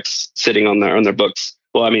contracts sitting on their books.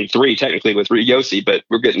 Well, I mean, 3 technically with Yossi, but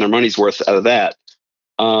we're getting their money's worth out of that.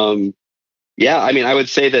 I would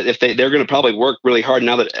say that if they're going to probably work really hard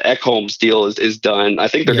now that Ekholm's deal is done. I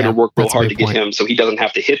think they're going to work real hard to get him so he doesn't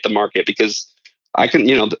have to hit the market, because I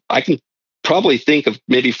can probably think of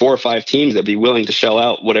maybe 4 or 5 teams that'd be willing to shell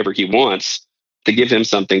out whatever he wants to give him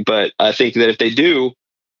something. But I think that if they do,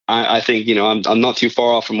 I think, I'm not too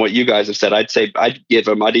far off from what you guys have said. I'd say I'd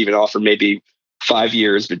even offer maybe 5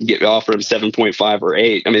 years, but offer him 7.5 or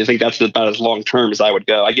 8. I mean, I think that's about as long term as I would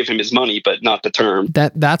go. I give him his money, but not the term.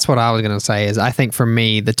 That's what I was going to say. Is I think for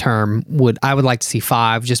me, the term I would like to see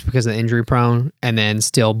 5 just because of the injury prone, and then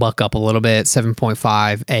still buck up a little bit.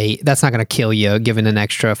 7.5, 8. That's not going to kill you, given an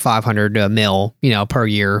extra 500 mil, per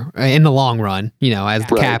year in the long run. As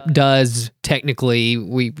the cap does technically,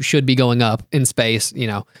 we should be going up in space.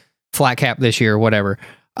 Flat cap this year, whatever.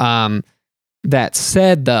 That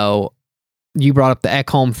said, though, you brought up the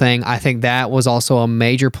Ekholm thing. I think that was also a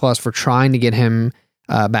major plus for trying to get him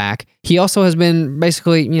back. He also has been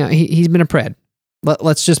basically, he's been a pred.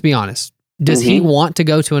 Let's just be honest. Does he want to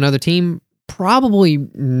go to another team? Probably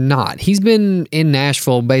not. He's been in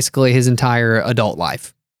Nashville basically his entire adult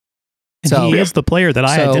life. And he is the player that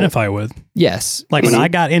I identify with. Yes. Like when I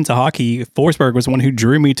got into hockey, Forsberg was the one who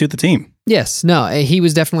drew me to the team. Yes. No, he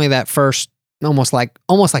was definitely that first, almost like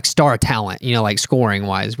star talent, like scoring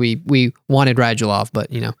wise. We wanted Radulov,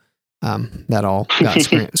 but that all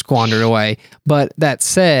got squandered away. But that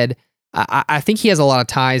said, I think he has a lot of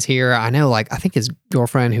ties here. I know, I think his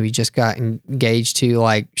girlfriend, who he just got engaged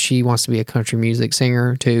to, she wants to be a country music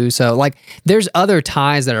singer too. So there's other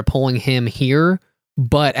ties that are pulling him here.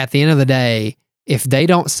 But at the end of the day, if they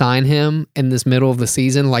don't sign him in this middle of the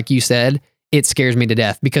season, like you said, it scares me to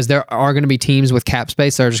death because there are going to be teams with cap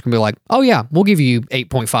space that are just going to be like, oh yeah, we'll give you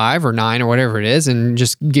 8.5 or 9 or whatever it is and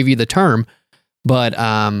just give you the term. But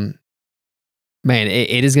man,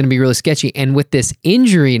 it is going to be really sketchy. And with this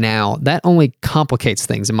injury now, that only complicates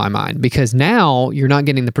things in my mind because now you're not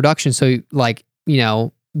getting the production. So like,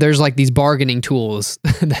 there's like these bargaining tools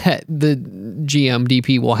that the GM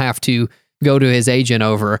DP will have to go to his agent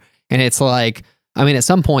over. And it's like, I mean, at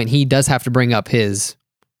some point he does have to bring up his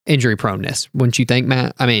injury proneness, wouldn't you think,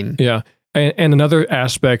 Matt? I mean, yeah. And another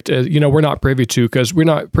aspect, we're not privy to because we're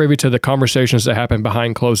not privy to the conversations that happen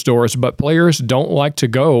behind closed doors, but players don't like to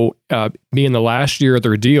go be in the last year of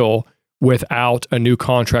their deal without a new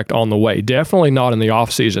contract on the way. Definitely not in the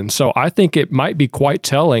offseason. So I think it might be quite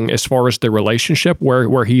telling as far as the relationship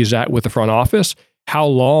where he's at with the front office, how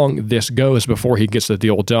long this goes before he gets the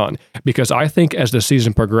deal done. Because I think as the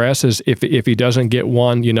season progresses, if he doesn't get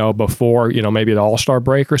one, before, maybe the All-Star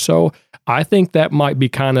break or so, I think that might be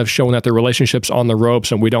kind of showing that the relationship's on the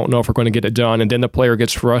ropes and we don't know if we're going to get it done. And then the player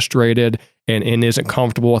gets frustrated and isn't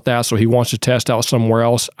comfortable with that. So he wants to test out somewhere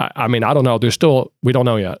else. I mean, I don't know. We don't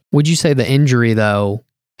know yet. Would you say the injury, though,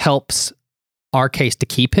 helps our case to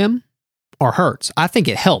keep him or hurts? I think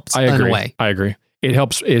it helps in a way. I agree. It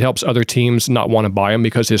helps other teams not want to buy him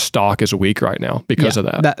because his stock is weak right now because of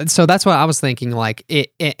that. So that's what I was thinking, like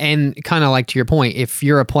it and kind of like to your point, if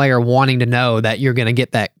you're a player wanting to know that you're going to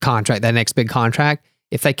get that contract, that next big contract,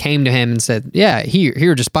 if they came to him and said, yeah,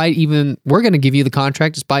 here, despite even, we're going to give you the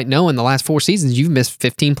contract despite knowing the last 4 seasons you've missed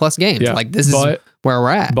 15 plus games. Yeah, like this is where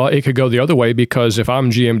we're at. But it could go the other way because if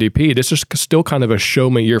I'm GMDP, this is still kind of a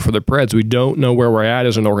show me year for the Preds. We don't know where we're at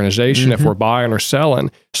as an organization, if we're buying or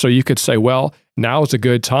selling. So you could say, well, now is a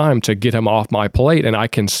good time to get him off my plate and I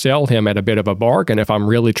can sell him at a bit of a bargain if I'm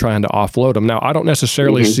really trying to offload him. Now, I don't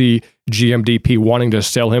necessarily see GMDP wanting to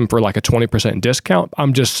sell him for like a 20% discount.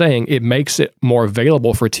 I'm just saying it makes it more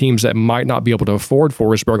available for teams that might not be able to afford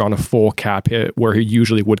Forsberg on a full cap hit where he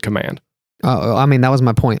usually would command. I mean, that was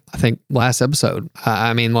my point, I think, last episode.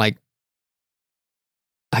 I mean, like,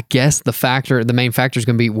 I guess the main factor is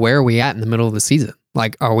going to be where are we at in the middle of the season?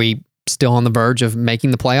 Like, are we still on the verge of making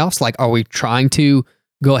the playoffs? Like, are we trying to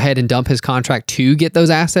go ahead and dump his contract to get those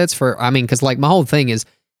assets because like my whole thing is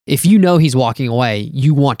if you know he's walking away,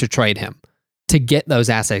 you want to trade him to get those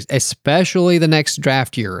assets, especially the next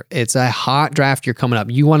draft year. It's a hot draft year coming up.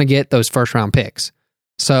 You want to get those first round picks.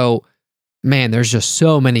 So, man, there's just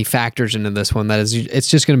so many factors into this one it's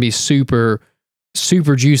just going to be super,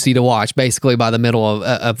 super juicy to watch basically by the middle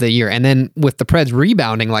of the year. And then with the Preds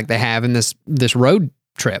rebounding like they have in this road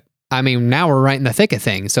trip, I mean, now we're right in the thick of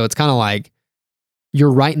things. So it's kind of like you're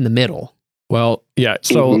right in the middle. Well, yeah.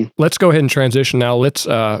 So let's go ahead and transition now. Let's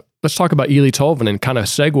talk about Eeli Tolvanen and kind of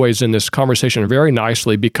segues in this conversation very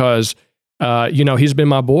nicely because, he's been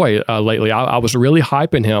my boy lately. I was really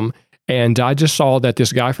hyping him. And I just saw that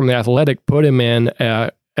this guy from The Athletic put him in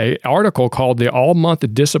a article called The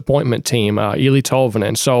All-Month Disappointment Team, Eeli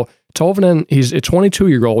Tolvanen. So Tolvanen, he's a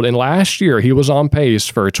 22-year-old, and last year he was on pace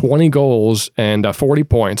for 20 goals and 40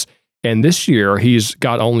 points. And this year he's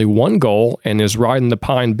got only 1 goal and is riding the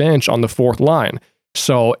pine bench on the 4th line.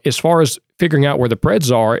 So as far as figuring out where the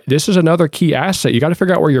Preds are, this is another key asset. You got to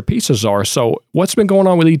figure out where your pieces are. So what's been going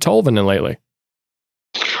on with Eeli Tolvanen lately?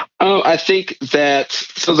 Oh, I think that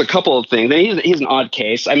so there's a couple of things. He's an odd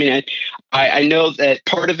case. I mean, I know that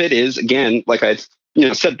part of it is, again, like I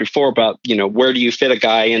said before about, where do you fit a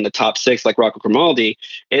guy in the top 6 like Rocco Grimaldi?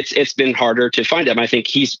 It's been harder to find him. I think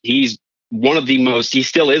he still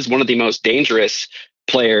is one of the most dangerous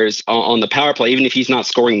players on the power play, even if he's not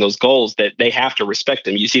scoring those goals, that they have to respect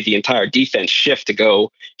him. You see the entire defense shift to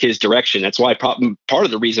go his direction. That's why part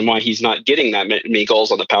of the reason why he's not getting that many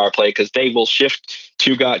goals on the power play, because they will shift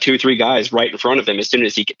 2 or 3 guys right in front of him as soon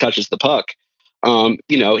as he touches the puck.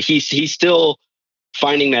 He's still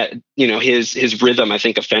finding that, his rhythm, I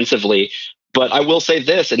think, offensively. But I will say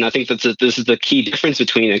this, and I think that this is the key difference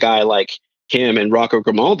between a guy like him and Rocco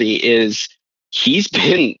Grimaldi is he's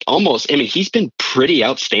been pretty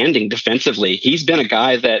outstanding defensively. He's been a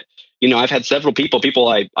guy that, I've had several people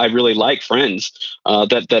I really like, friends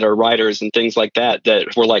that are writers and things like that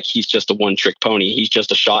were like, he's just a one-trick pony. He's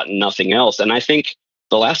just a shot and nothing else. And I think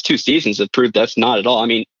the last 2 seasons have proved that's not at all. I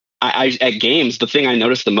mean, I at games, the thing I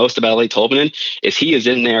noticed the most about Eeli Tolvanen is he is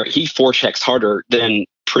in there. He forechecks harder than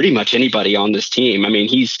pretty much anybody on this team. I mean,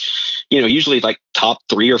 he's, usually like top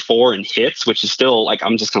 3 or 4 in hits, which is still like,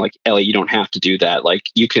 I'm just kind of like, Ellie, you don't have to do that. Like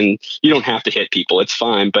you don't have to hit people. It's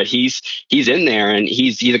fine. But he's in there and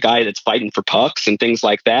he's a guy that's fighting for pucks and things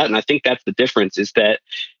like that. And I think that's the difference is that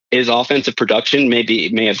his offensive production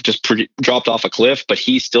may have just dropped off a cliff, but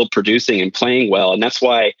he's still producing and playing well. And that's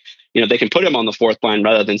why, they can put him on the fourth line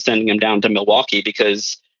rather than sending him down to Milwaukee,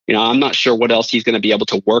 because, I'm not sure what else he's going to be able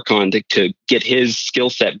to work on to get his skill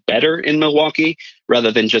set better in Milwaukee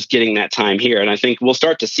rather than just getting that time here. And I think we'll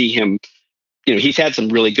start to see him, he's had some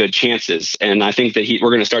really good chances. And I think that we're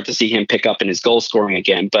going to start to see him pick up in his goal scoring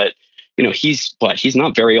again. But, he's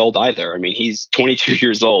not very old either. I mean, he's 22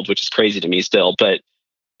 years old, which is crazy to me still. But,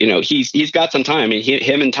 he's got some time. I mean,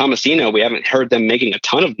 him and Tomasino, we haven't heard them making a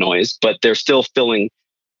ton of noise, but they're still filling,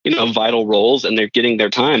 vital roles, and they're getting their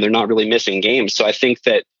time. They're not really missing games. So I think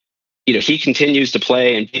that, he continues to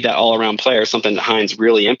play and be that all-around player. Something that Hines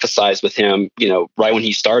really emphasized with him, right when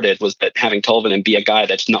he started, was that having Tolvanen be a guy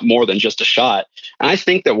that's not more than just a shot. And I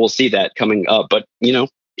think that we'll see that coming up. But,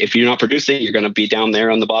 if you're not producing, you're going to be down there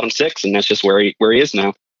on the bottom six, and that's just where he is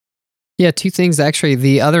now. Yeah, two things actually.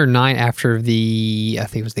 The other night after I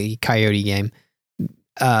think it was the Coyote game,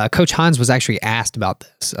 Coach Hines was actually asked about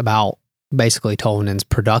this, about basically Tolvanen's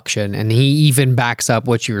production, and he even backs up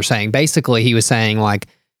what you were saying. Basically, he was saying like,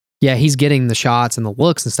 yeah, he's getting the shots and the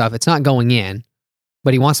looks and stuff. It's not going in,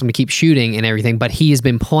 but he wants them to keep shooting and everything. But he has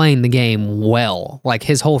been playing the game well. Like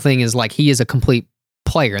his whole thing is like he is a complete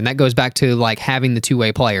player, and that goes back to like having the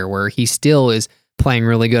two-way player where he still is playing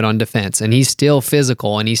really good on defense, and he's still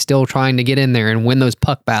physical, and he's still trying to get in there and win those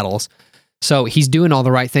puck battles. So he's doing all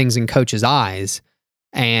the right things in coach's eyes,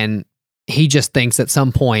 and he just thinks at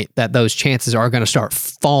some point that those chances are going to start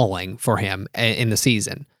falling for him in the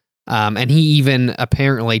season. And he even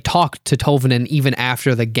apparently talked to Tolvanen even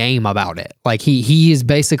after the game about it. Like he is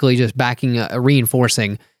basically just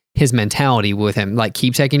reinforcing his mentality with him. Like,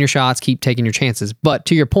 keep taking your shots, keep taking your chances. But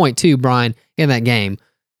to your point too, Brian, in that game,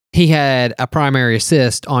 he had a primary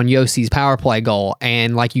assist on Yossi's power play goal.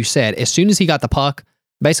 And like you said, as soon as he got the puck,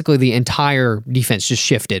 basically the entire defense just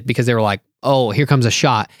shifted because they were like, oh, here comes a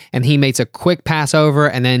shot. And he makes a quick pass over,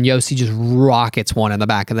 and then Josi just rockets one in the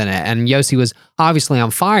back of the net. And Josi was obviously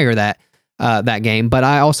on fire that game. But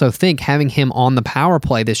I also think having him on the power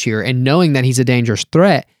play this year and knowing that he's a dangerous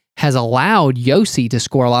threat has allowed Josi to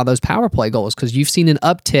score a lot of those power play goals, because you've seen an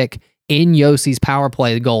uptick in Josi's power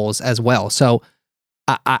play goals as well. So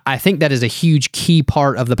I think that is a huge key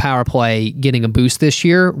part of the power play getting a boost this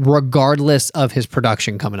year, regardless of his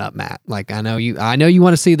production coming up, Matt. Like, I know you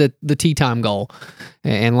want to see the tea time goal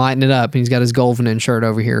and lighten it up. He's got his Golvanen shirt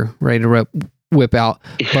over here ready to whip out.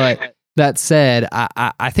 But that said,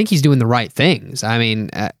 I think he's doing the right things. I mean,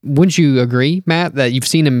 wouldn't you agree, Matt, that you've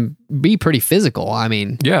seen him be pretty physical? I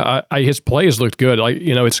mean, yeah, his plays looked good. Like,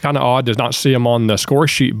 it's kind of odd to not see him on the score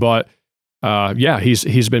sheet, but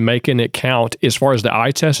he's been making it count. As far as the eye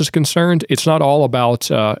test is concerned, it's not all about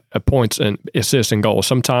points and assists and goals.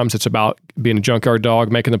 Sometimes it's about being a junkyard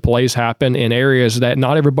dog, making the plays happen in areas that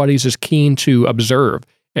not everybody's as keen to observe.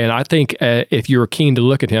 And I think if you're keen to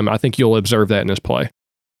look at him, I think you'll observe that in his play.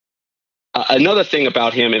 Another thing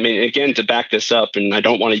about him, I mean, again, to back this up, and I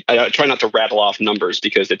try not to rattle off numbers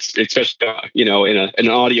because it's especially, in an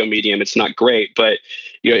audio medium, it's not great. But,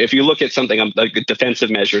 if you look at something like a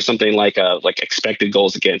defensive measure, something like expected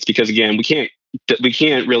goals against, because again, we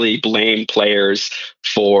can't really blame players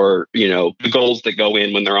for, the goals that go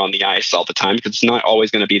in when they're on the ice all the time, because it's not always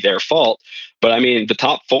going to be their fault. But I mean, the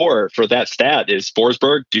top four for that stat is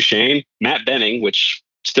Forsberg, Duchesne, Matt Benning, which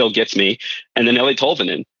still gets me, and then Eeli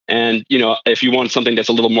Tolvanen. And, if you want something that's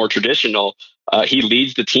a little more traditional, he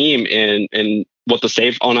leads the team in what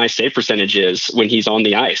the on-ice save percentage is when he's on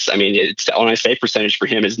the ice. I mean, it's the on-ice save percentage for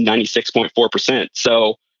him is 96.4%.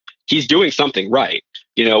 So he's doing something right.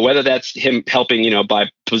 Whether that's him helping, by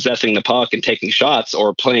possessing the puck and taking shots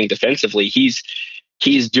or playing defensively, he's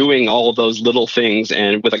doing all of those little things.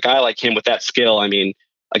 And with a guy like him with that skill, I mean,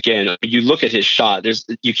 again, you look at his shot,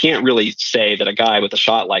 you can't really say that a guy with a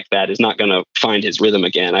shot like that is not going to find his rhythm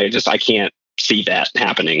again. I can't see that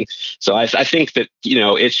happening. So I think that,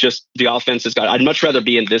 it's just the offense has got, I'd much rather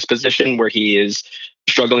be in this position where he is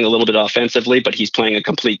struggling a little bit offensively, but he's playing a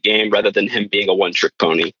complete game rather than him being a one-trick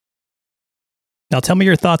pony. Now tell me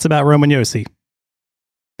your thoughts about Roman Josi,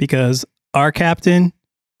 because our captain,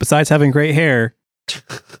 besides having great hair,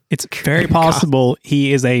 it's very possible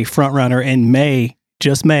he is a front runner in May,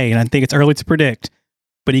 and I think it's early to predict,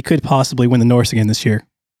 but he could possibly win the Norris again this year.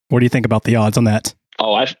 What do you think about the odds on that?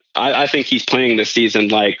 Oh, I think he's playing this season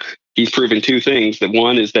like he's proving two things. That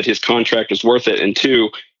one is that his contract is worth it, and two,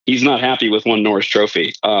 he's not happy with one Norris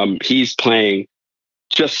Trophy. He's playing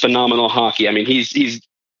just phenomenal hockey. I mean, he's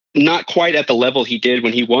not quite at the level he did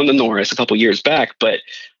when he won the Norris a couple years back, but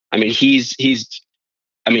I mean, he's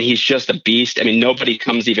I mean, he's just a beast. I mean, nobody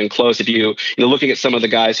comes even close. If you looking at some of the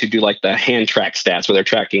guys who do like the hand track stats where they're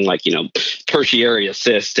tracking like, tertiary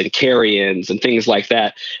assists and carry-ins and things like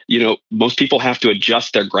that, most people have to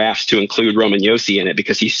adjust their graphs to include Roman Josi in it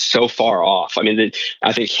because he's so far off. I mean,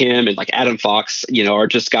 I think him and like Adam Fox, are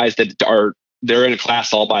just guys that they're in a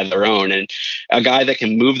class all by their own. And a guy that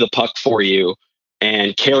can move the puck for you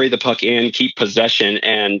and carry the puck in, keep possession,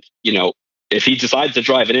 and, if he decides to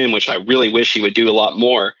drive it in, which I really wish he would do a lot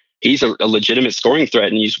more, he's a legitimate scoring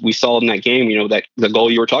threat. And we saw in that game, that the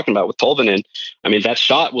goal you were talking about with Tolvanen, I mean, that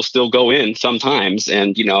shot will still go in sometimes.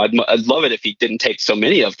 And, I'd love it if he didn't take so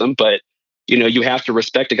many of them, but, you have to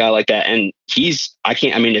respect a guy like that. And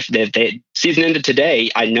if the season ended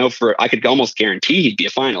today, I could almost guarantee he'd be a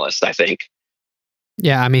finalist, I think.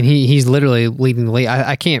 Yeah. I mean, he's literally leading the league.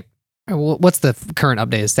 I can't. What's the current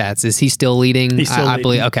updated stats? Is he still leading? He's still leading.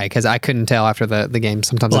 Believe. Okay, because I couldn't tell after the game.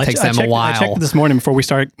 Sometimes it takes them a while. I checked this morning before we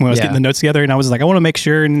started when I was getting the notes together, and I was like, I want to make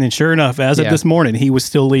sure. And then, sure enough, as of this morning, he was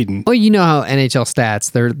still leading. Well, you know how NHL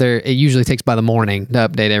stats it usually takes by the morning to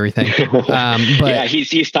update everything. But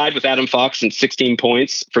he's tied with Adam Fox in 16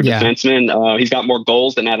 points for defenseman. He's got more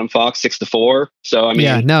goals than Adam Fox, 6-4. So I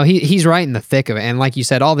mean, he's right in the thick of it. And like you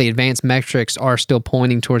said, all the advanced metrics are still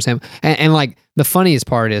pointing towards him. And like the funniest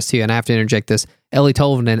part is too, and I have to interject this. Eeli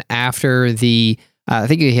Tolvanen, after I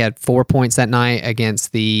think he had 4 points that night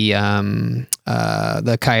against the Coyotes,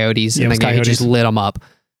 and then he just lit them up.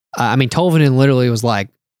 I mean, Tolvanen literally was like,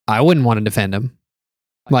 I wouldn't want to defend him.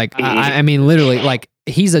 Like, I mean, literally, like,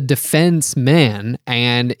 he's a defense man,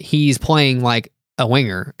 and he's playing like a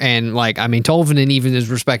winger. And like, I mean, Tolvanen even is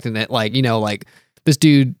respecting it. Like, like this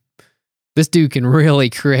dude can really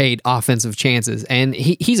create offensive chances, and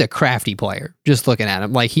he's a crafty player. Just looking at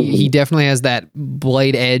him, like he definitely has that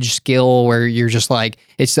blade edge skill where you're just like,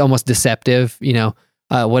 it's almost deceptive.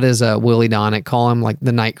 What does Willie Donick call him? Like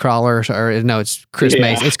the Nightcrawler, or no, it's Chris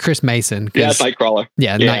Mason. It's Chris Mason. Nightcrawler.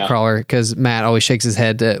 Yeah, Nightcrawler. Because Matt always shakes his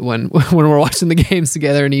head when we're watching the games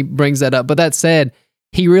together, and he brings that up. But that said,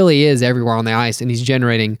 he really is everywhere on the ice, and he's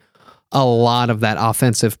generating a lot of that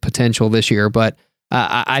offensive potential this year. But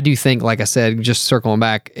I do think, like I said, just circling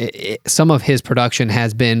back, some of his production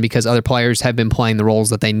has been because other players have been playing the roles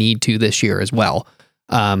that they need to this year as well,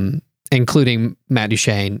 including Matt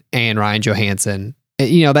Duchene and Ryan Johansson.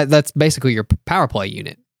 That's basically your power play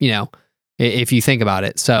unit, if you think about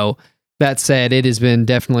it. So that said, it has been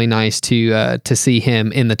definitely nice to see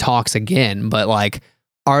him in the talks again. But like,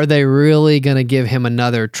 are they really going to give him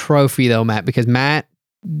another trophy though, Matt? Because Matt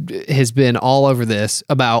has been all over this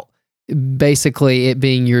about basically it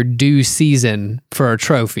being your due season for a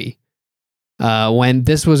trophy. When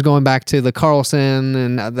this was going back to the Karlsson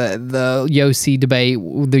and the Josi debate,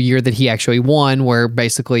 the year that he actually won, where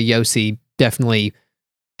basically Josi definitely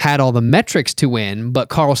had all the metrics to win, but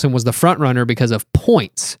Karlsson was the front runner because of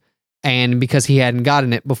points. And because he hadn't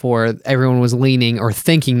gotten it before, everyone was leaning or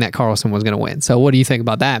thinking that Karlsson was going to win. So what do you think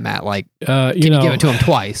about that, Matt? Like, can you give it to him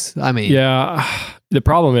twice? I mean, the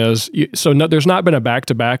problem is, there's not been a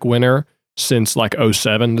back-to-back winner since like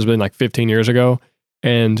 2007. It's been like 15 years ago.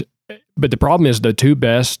 But the problem is the two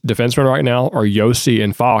best defensemen right now are Josi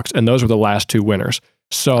and Fox, and those were the last two winners.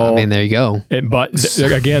 So I mean, there you go. There's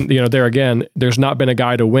not been a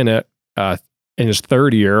guy to win it in his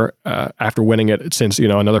third year after winning it since,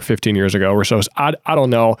 another 15 years ago or so. So I don't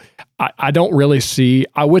know. I don't really see,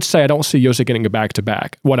 I would say I don't see Josi getting it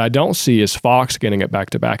back-to-back. What I don't see is Fox getting it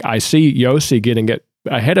back-to-back. I see Josi getting it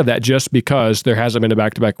ahead of that just because there hasn't been a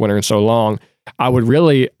back-to-back winner in so long. I would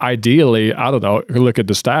really, ideally, I don't know, look at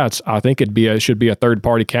the stats. I think it should be a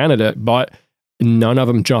third-party candidate, but none of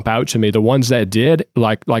them jump out to me. The ones that did,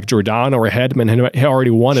 like Giordano or Hedman, who already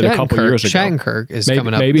won it a couple years ago. Shattenkirk is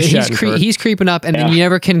coming up. He's creeping up, and then you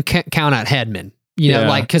never can count out Hedman.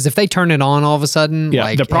 Because if they turn it on all of a sudden,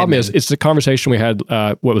 the problem is, it's the conversation we had, 2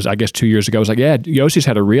 years ago. It was like, Yosi's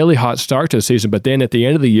had a really hot start to the season, but then at the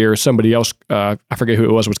end of the year, somebody else, I forget who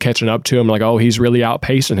it was catching up to him, like, oh, he's really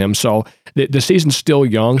outpacing him. So the season's still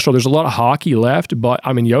young, so there's a lot of hockey left, but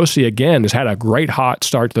I mean, Josi, again, has had a great hot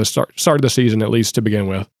start to the start of the season, at least to begin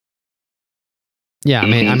with. Yeah, I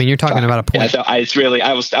mean, you're talking about a point. Yeah, I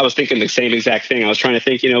was thinking the same exact thing. I was trying to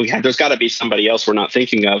think, there's got to be somebody else we're not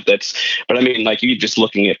thinking of. But I mean, like, you just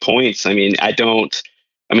looking at points. I mean,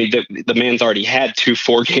 the man's already had 2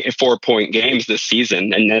 4-point games this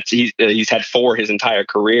season, and he's had 4 his entire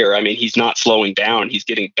career. I mean, he's not slowing down; he's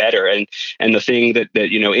getting better. And the thing that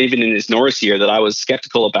even in his Norris year that I was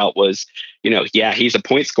skeptical about was, he's a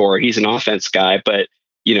point scorer, he's an offense guy, but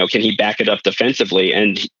can he back it up defensively?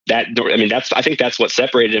 And I think that's what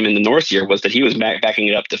separated him in the Norris year was that he was backing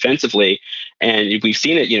it up defensively. And we've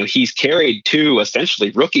seen it. He's carried two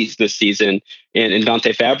essentially rookies this season in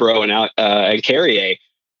Dante Fabro and Carrier,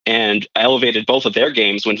 and elevated both of their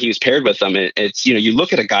games when he was paired with them. It's you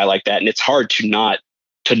look at a guy like that, and it's hard to not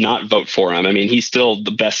vote for him. I mean, he's still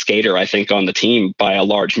the best skater, I think, on the team by a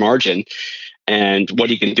large margin, and what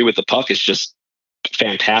he can do with the puck is just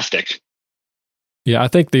fantastic. Yeah, I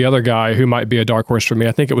think the other guy who might be a dark horse for me,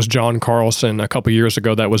 I think it was John Carlson a couple years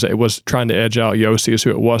ago that was trying to edge out Josi is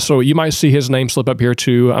who it was. So you might see his name slip up here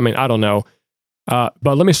too. I mean, I don't know. But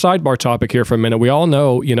let me sidebar topic here for a minute. We all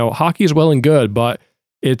know, hockey is well and good, but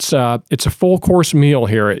it's a full course meal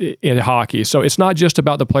here in hockey. So it's not just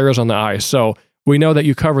about the players on the ice. So we know that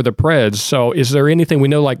you cover the Preds. So is there anything we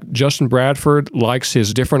know, like Justin Bradford likes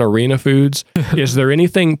his different arena foods? Is there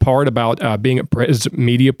anything part about being a Preds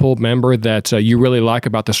media pool member that you really like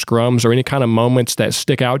about the scrums, or any kind of moments that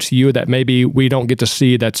stick out to you that maybe we don't get to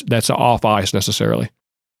see that's off ice necessarily?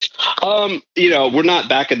 We're not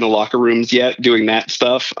back in the locker rooms yet doing that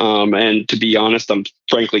stuff. And to be honest, I'm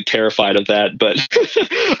frankly terrified of that, but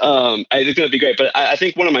it's going to be great. But I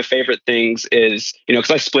think one of my favorite things is,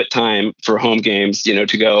 because I split time for home games,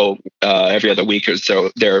 to go every other week or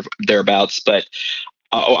so thereabouts. But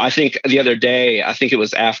I think the other day, I think it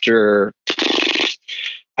was after,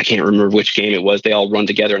 I can't remember which game it was. They all run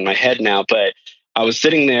together in my head now, but I was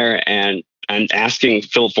sitting there and asking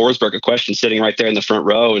Phil Forsberg a question, sitting right there in the front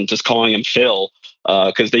row, and just calling him Phil,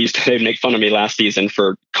 because they'd make fun of me last season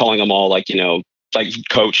for calling them all like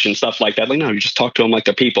coach and stuff like that. Like, no, you just talk to them like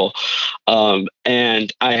they're people.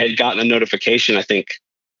 And I had gotten a notification, I think,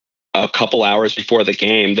 a couple hours before the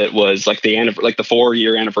game that was like the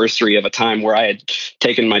 4-year anniversary of a time where I had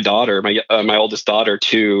taken my daughter, my oldest daughter,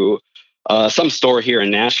 to some store here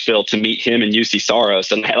in Nashville to meet him and Juuse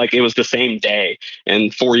Saros, and it was the same day.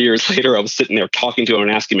 And 4 years later, I was sitting there talking to him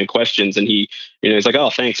and asking him questions, and he's like,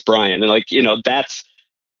 "Oh, thanks, Brian." And that's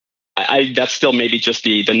still maybe just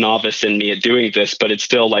the novice in me at doing this, but it's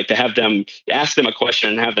still like to have them ask them a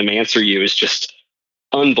question and have them answer you is just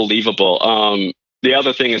unbelievable. The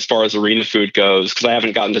other thing, as far as arena food goes, because I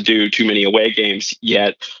haven't gotten to do too many away games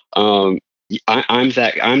yet, I'm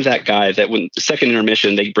that guy that when the second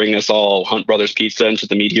intermission, they bring us all Hunt Brothers pizza into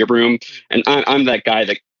the media room, and I'm that guy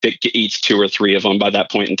that eats 2 or 3 of them by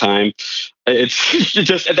that point in time. It's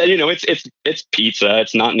just it's pizza.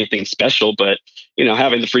 It's not anything special, but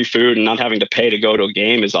having the free food and not having to pay to go to a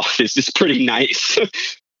game is just pretty nice.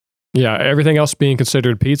 Yeah, everything else being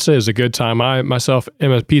considered, pizza is a good time. I myself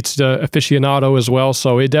am a pizza aficionado as well,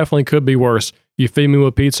 so it definitely could be worse. You feed me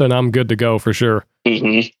with pizza and I'm good to go for sure.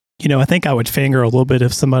 Mm-hmm. I think I would finger a little bit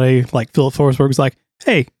if somebody like Philip Forsberg was like,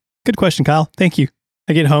 "Hey, good question, Kyle. Thank you."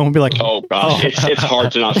 I get home and be like, "Oh gosh, it's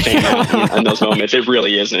hard to not think in those moments. It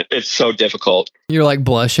really isn't. It's so difficult." You're like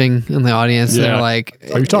blushing in the audience. Yeah. They're like,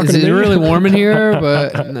 "Are you talking is to me? it really warm in here?"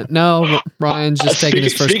 But no, Ryan's just taking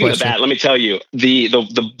his first question. Speaking of that, let me tell you,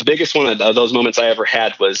 the biggest one of those moments I ever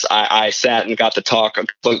had was I sat and got to talk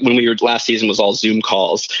when last season was all Zoom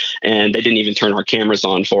calls, and they didn't even turn our cameras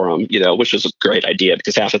on for them, which was a great idea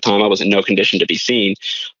because half the time I was in no condition to be seen.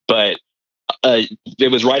 But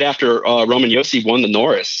it was right after Roman Josi won the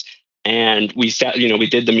Norris, and we sat, we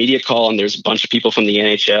did the media call, and there's a bunch of people from the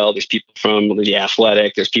NHL, there's people from the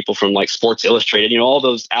Athletic, there's people from like Sports Illustrated, all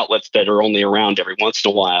those outlets that are only around every once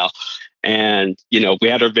in a while. And, we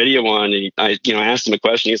had our video on, and I asked him a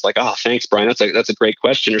question. He's like, "Oh, thanks, Brian. That's a great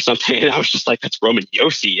question," or something. And I was just like, "That's Roman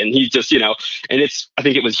Josi." And he just, and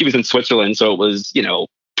he was in Switzerland. So it was,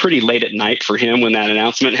 pretty late at night for him when that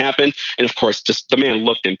announcement happened. And of course, just the man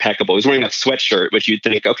looked impeccable. He was wearing a sweatshirt, which you'd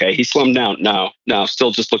think, okay, he slimmed down. No, still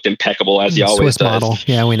just looked impeccable as he always Swiss does. Model.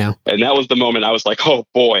 Yeah, we know. And that was the moment I was like, oh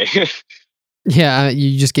boy. Yeah,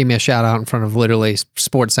 you just gave me a shout out in front of literally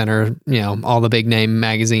Sports Center, all the big name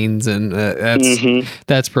magazines, and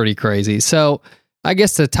that's pretty crazy. So I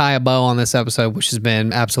guess to tie a bow on this episode, which has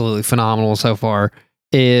been absolutely phenomenal so far,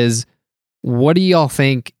 is what do y'all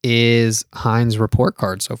think is Heinz' report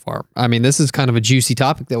card so far? I mean, this is kind of a juicy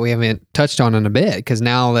topic that we haven't touched on in a bit, because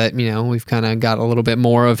now that, we've kind of got a little bit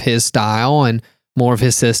more of his style and more of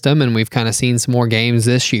his system, and we've kind of seen some more games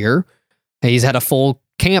this year. He's had a full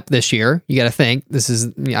camp this year. You got to think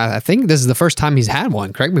I think this is the first time he's had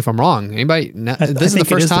one. Correct me if I'm wrong. Anybody? This is the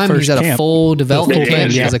first time he's had a full development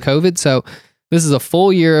camp because of COVID. So this is a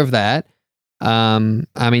full year of that.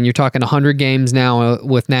 I mean, you're talking 100 games now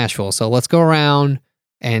with Nashville. So let's go around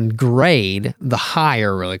and grade the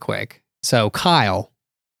hire really quick. So Kyle,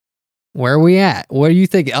 where are we at? What do you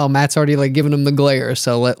think? Oh, Matt's already giving him the glare.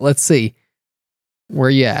 So let's see. Where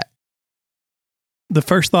are you at? The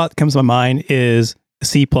first thought that comes to my mind is a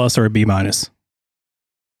C+ or a B-.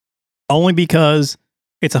 Only because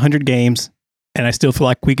it's 100 games. and I still feel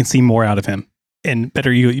like we can see more out of him and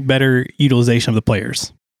better utilization of the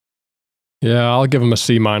players. Yeah, I'll give him a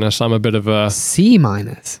C-. I'm a bit of a C-.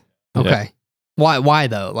 Okay. Yeah. Why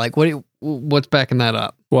though? Like what's backing that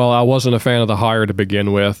up? Well, I wasn't a fan of the hire to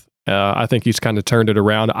begin with. I think he's kind of turned it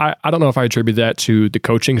around. I don't know if I attribute that to the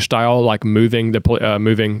coaching style, like moving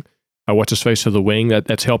what's his face to the wing.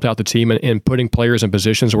 That's helped out the team and putting players in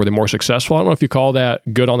positions where they're more successful. I don't know if you call that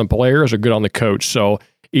good on the players or good on the coach. So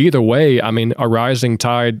either way, I mean, a rising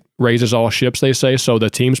tide raises all ships, they say. So the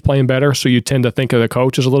team's playing better. So you tend to think of the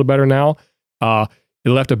coach as a little better now. It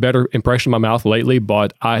left a better impression in my mouth lately,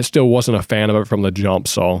 but I still wasn't a fan of it from the jump.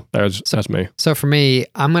 So that's me. So for me,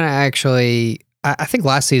 I'm going to actually, I think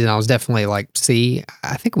last season I was definitely like C.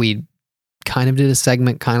 I think we kind of did a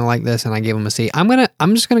segment kind of like this and I gave him a C. I'm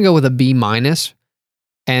just going to go with a B-.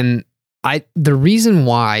 And the reason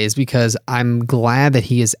why is because I'm glad that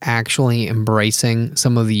he is actually embracing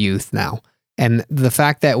some of the youth now. And the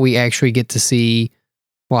fact that we actually get to see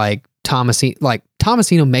like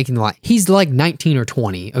Tomasino making the line. He's like 19 or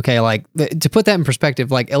 20. Okay. Like to put that in perspective,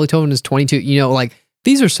 like Eeli Tolvanen is 22, you know, like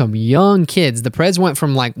these are some young kids. The Preds went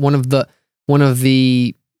from like one of the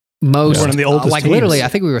most, one of the oldest like teams. literally, I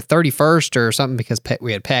think we were 31st or something because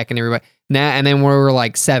we had Peck and everybody now, and then we were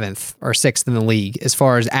like 7th or 6th in the league as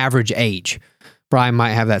far as average age. Brian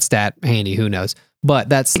might have that stat handy. Who knows? But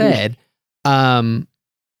that said,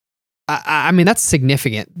 I mean, that's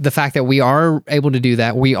significant. The fact that we are able to do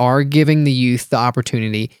that, we are giving the youth the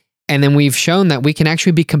opportunity, and then we've shown that we can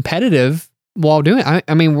actually be competitive while doing it.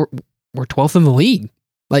 I mean, we're 12th in the league.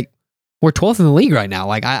 Like, we're 12th in the league right now.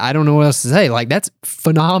 Like, I don't know what else to say. Like, that's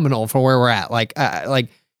phenomenal for where we're at. Like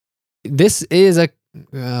this is a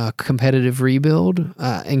competitive rebuild,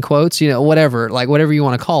 in quotes, you know, whatever you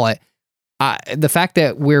want to call it. The fact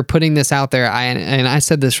that we're putting this out there, and I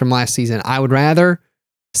said this from last season, I would rather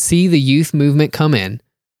see the youth movement come in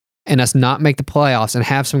and us not make the playoffs and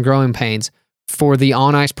have some growing pains for the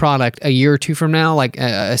on-ice product a year or two from now, like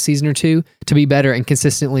a season or two, to be better and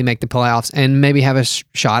consistently make the playoffs and maybe have a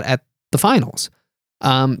shot at the finals.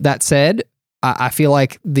 That said, I feel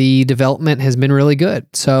like the development has been really good.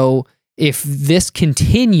 So if this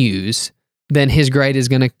continues, then his grade is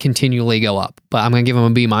going to continually go up. But I'm going to give him a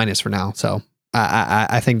B- for now. So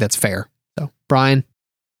I think that's fair. So Brian?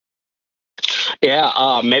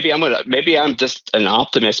 Yeah, maybe I'm just an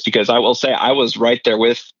optimist, because I will say I was right there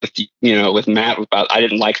with Matt about, I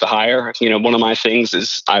didn't like the hire. You know, one of my things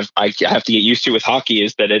is I have to get used to with hockey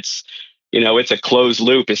is that it's a closed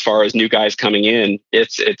loop as far as new guys coming in.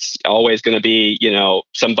 It's always going to be,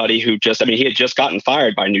 somebody who he had just gotten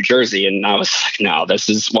fired by New Jersey, and I was like, no,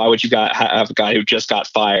 why would you have a guy who just got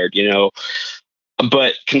fired,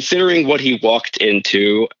 But considering what he walked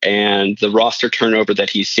into and the roster turnover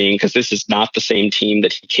that he's seeing, because this is not the same team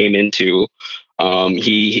that he came into,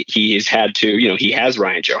 he has had to, he has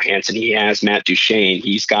Ryan Johansson, he has Matt Duchene,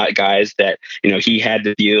 he's got guys that, he had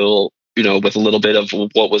to deal, with a little bit of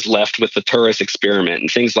what was left with the Turris experiment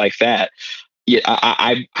and things like that. Yeah,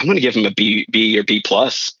 I'm going to give him a B or B+,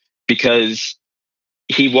 because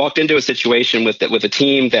he walked into a situation with a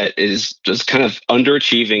team that is just kind of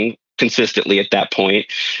underachieving consistently at that point.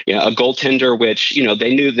 A goaltender, which,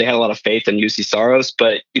 they knew they had a lot of faith in Juuse Saros,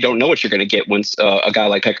 but you don't know what you're going to get once a guy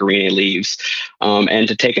like Pecorino leaves. And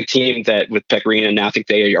to take a team that with Pecorino, now I think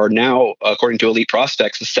they are now, according to Elite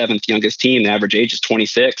Prospects, the 7th youngest team. The average age is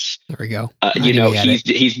 26. There we go.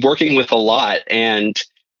 He's working with a lot. And,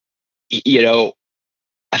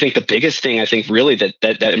 I think the biggest thing really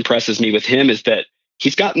that impresses me with him is that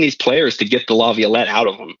he's gotten these players to get the Laviolette out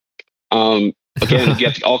of him. Again, you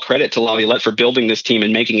have all credit to Laviolette for building this team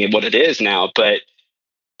and making it what it is now. But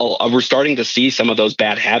we're starting to see some of those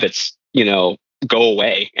bad habits, go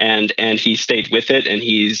away. And he stayed with it. And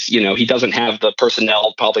he's, he doesn't have the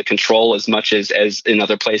personnel probably control as much as in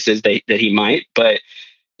other places that he might. But,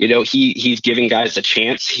 he's giving guys a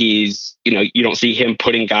chance. He's, you don't see him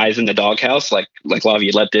putting guys in the doghouse like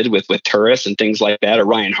Laviolette did with Turris and things like that, or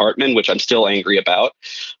Ryan Hartman, which I'm still angry about.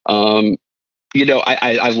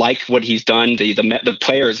 I like what he's done. The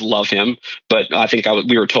players love him, but I think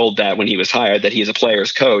we were told that when he was hired that he's a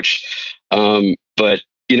player's coach. But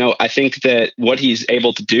I think that what he's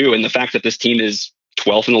able to do, and the fact that this team is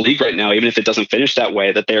 12th in the league right now, even if it doesn't finish that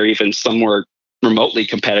way, that they're even somewhere remotely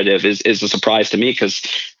competitive is a surprise to me, because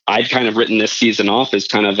I'd kind of written this season off as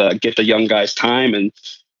kind of get the young guys time and,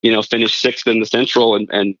 finish 6th in the Central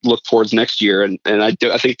and look towards next year. And I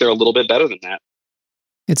think they're a little bit better than that.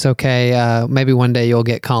 It's okay. Maybe one day you'll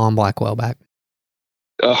get Colin Blackwell back.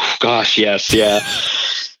 Oh gosh, yes, yeah.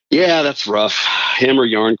 Yeah, that's rough. Him or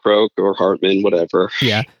Yarncroke or Hartman, whatever.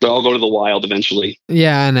 Yeah. They'll all go to the Wild eventually.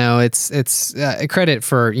 Yeah, I know. It's a credit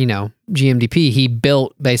for, GMDP. He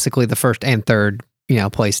built basically the first and third,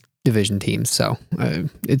 place division teams. So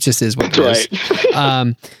it just is what it is.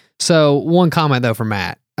 Right. So one comment though from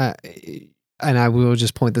Matt, and I will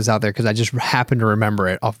just point this out there because I just happen to remember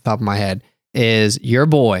it off the top of my head, is your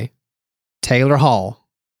boy, Taylor Hall,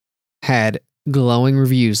 had glowing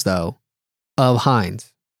reviews though of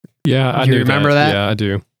Hines. Yeah, I do you remember that? Yeah, I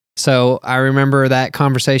do. So I remember that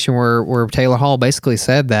conversation where Taylor Hall basically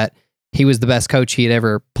said that he was the best coach he had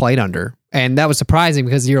ever played under. And that was surprising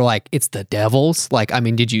because you're like, it's the Devils. Like, I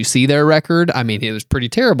mean, did you see their record? I mean, it was pretty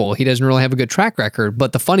terrible. He doesn't really have a good track record.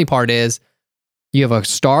 But the funny part is you have a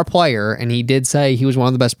star player, and he did say he was one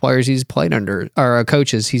of the best players he's played under, or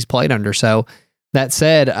coaches he's played under. So that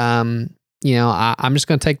said, I'm just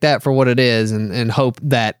going to take that for what it is and hope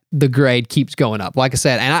that the grade keeps going up. Like I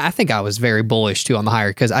said, and I think I was very bullish too on the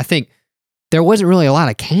hire because I think there wasn't really a lot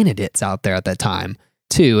of candidates out there at that time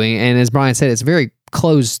too. And as Brian said, it's a very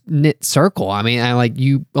close-knit circle. I mean,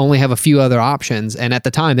 you only have a few other options. And at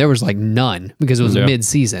the time there was like none because it was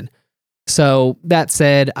mid-season. So that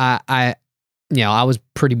said, I was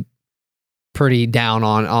pretty down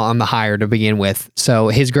on the hire to begin with. So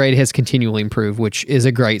his grade has continually improved, which is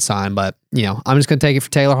a great sign. But, I'm just going to take it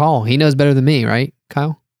for Taylor Hall. He knows better than me, right,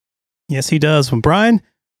 Kyle? Yes, he does. Well, Brian,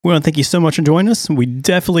 we want to thank you so much for joining us. We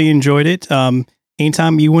definitely enjoyed it.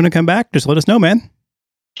 Anytime you want to come back, just let us know, man.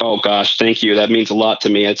 Oh, gosh, thank you. That means a lot to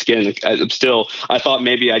me. It's again, I thought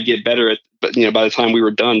maybe I'd get better at, but by the time we were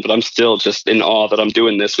done, but I'm still just in awe that I'm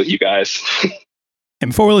doing this with you guys.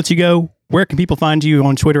 And before we let you go, where can people find you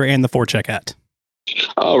on Twitter and the Forecheck at?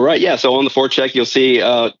 All right. Yeah. So on the Forecheck, you'll see,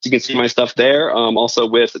 you can see my stuff there. Also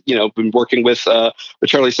with, been working with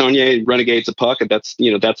Charlie Saunier, Renegades of Puck. And that's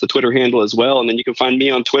the Twitter handle as well. And then you can find me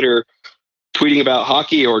on Twitter tweeting about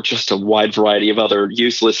hockey or just a wide variety of other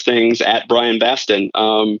useless things at Brian Baston.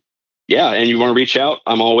 And you want to reach out.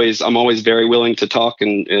 I'm always very willing to talk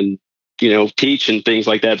and teach and things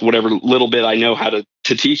like that, whatever little bit I know how to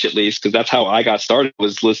teach at least, because that's how I got started,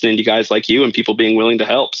 was listening to guys like you and people being willing to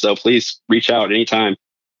help. So please reach out anytime.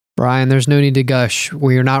 Brian, there's no need to gush.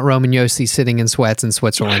 We're not Roman Josi sitting in sweats in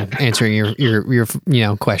Switzerland answering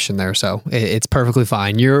your question there. So it's perfectly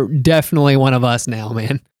fine. You're definitely one of us now,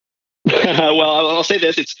 man. Well, I'll say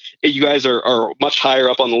this. You guys are much higher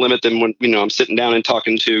up on the limit than when, I'm sitting down and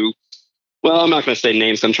talking to, well, I'm not going to say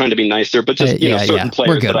names. I'm trying to be nicer, but just certain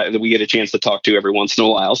players that we get a chance to talk to every once in a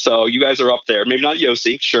while. So you guys are up there. Maybe not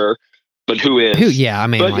Josi, sure, but who is? Yeah, I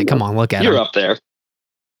mean, come on, look at him. You're up there.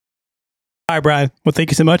 All right, Brian. Well, thank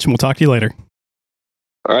you so much, and we'll talk to you later.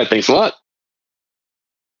 All right, thanks a lot.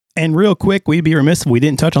 And real quick, we'd be remiss if we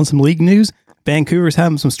didn't touch on some league news. Vancouver's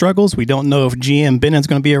having some struggles. We don't know if GM Bennett's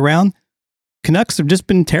going to be around. Canucks have just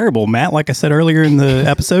been terrible, Matt. Like I said earlier in the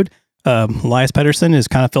episode, Elias Pettersson has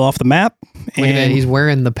kind of fell off the map. And he's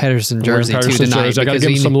wearing the Pettersson jersey too tonight. I got to give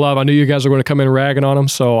him some love. I knew you guys were going to come in ragging on him,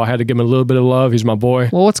 so I had to give him a little bit of love. He's my boy.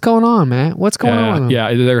 Well, what's going on, man? What's going on?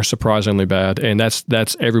 Yeah, they're surprisingly bad, and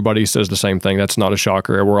that's everybody says the same thing. That's not a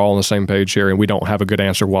shocker. We're all on the same page here, and we don't have a good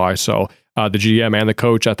answer why. So the GM and the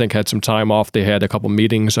coach, I think, had some time off. They had a couple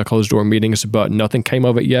meetings, closed door meetings, but nothing came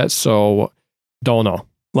of it yet. So don't know.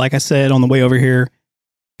 Like I said on the way over here,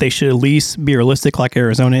 they should at least be realistic like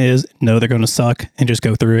Arizona is, know they're going to suck, and just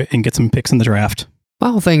go through it and get some picks in the draft. My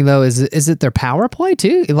whole thing, though, is it their power play,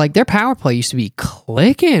 too? Like, their power play used to be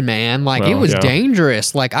clicking, man. Like, it was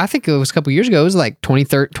dangerous. Like, I think it was a couple years ago, it was like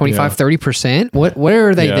 25-30%. What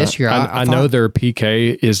are they this year? I know their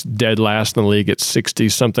PK is dead last in the league at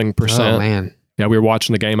 60-something%. Oh, man. Yeah, we were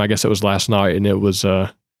watching the game, I guess it was last night, and it was, some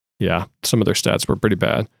of their stats were pretty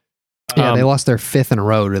bad. Yeah, they lost their fifth in a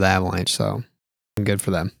row to the Avalanche, so good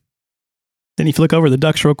for them. Then if you look over the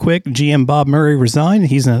Ducks real quick, GM Bob Murray resigned.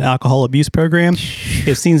 He's in an alcohol abuse program.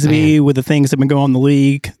 It seems to be with the things that have been going on in the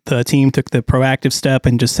league, the team took the proactive step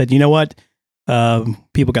and just said, you know what?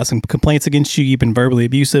 People got some complaints against you. You've been verbally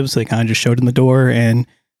abusive. So they kind of just showed him the door, and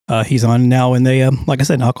he's on now in the, like I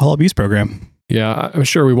said, an alcohol abuse program. Yeah, I'm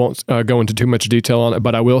sure we won't go into too much detail on it,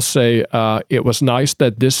 but I will say it was nice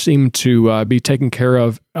that this seemed to be taken care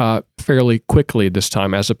of fairly quickly this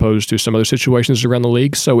time, as opposed to some other situations around the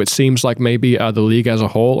league. So it seems like maybe the league as a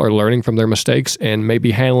whole are learning from their mistakes and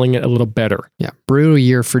maybe handling it a little better. Yeah, brutal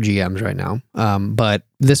year for GMs right now. But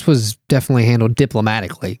this was definitely handled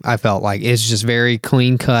diplomatically. I felt like it's just very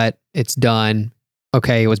clean cut. It's done.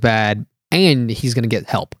 Okay, it was bad. And he's going to get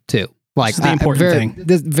help too. Like the important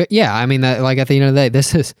thing. I mean, like at the end of the day,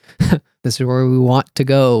 this is where we want to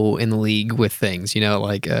go in the league with things.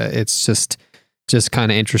 It's just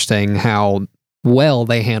kind of interesting how well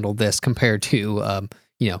they handled this compared to,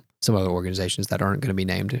 some other organizations that aren't going to be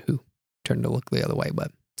named who turned to look the other way,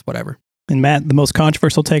 but it's whatever. And Matt, the most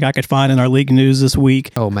controversial take I could find in our league news this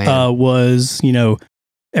week was,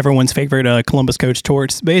 everyone's favorite Columbus coach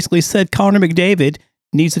Torts basically said Connor McDavid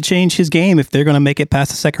needs to change his game if they're going to make it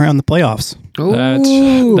past the second round of the playoffs.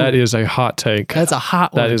 That is a hot take. That's a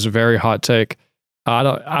hot one. That is a very hot take.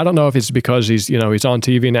 I don't know if it's because he's on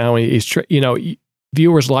TV now and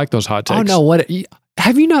viewers like those hot takes. Oh no,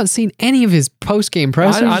 have you not seen any of his post-game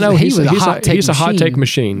pressers? I know he's a hot take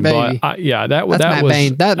machine, baby. But that Matt was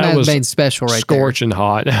Bain. That was Bain's special right scorching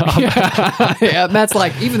hot. Yeah, that's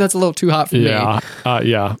that's a little too hot for me.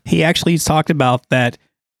 Yeah. He actually talked about that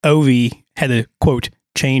Ovi had to, quote,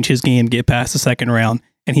 change his game to get past the second round.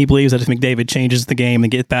 And he believes that if McDavid changes the game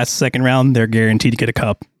and get past the second round, they're guaranteed to get a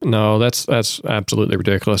cup. No, that's absolutely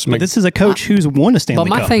ridiculous. But this is a coach who's won a Stanley Cup.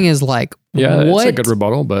 But my thing is that's a good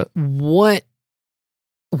rebuttal. But what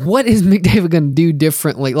is McDavid going to do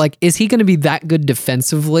differently? Like, is he going to be that good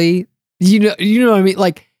defensively? You know what I mean?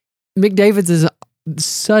 Like, McDavid's is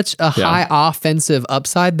such a high offensive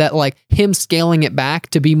upside that like him scaling it back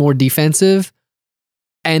to be more defensive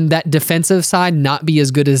and that defensive side not be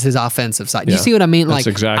as good as his offensive side. You see what I mean? That's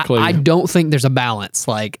like, exactly. I don't think there's a balance.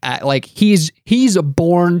 Like he's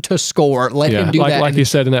born to score. Let him do that. Like he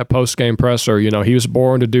said in that post game presser, he was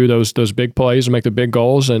born to do those big plays and make the big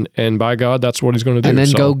goals, and by God, that's what he's going to do. And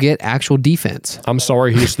then go get actual defense. I'm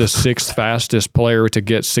sorry, he's the sixth fastest player to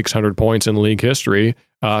get 600 points in league history.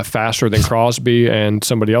 Faster than Crosby and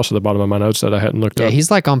somebody else at the bottom of my notes that I hadn't looked up. Yeah,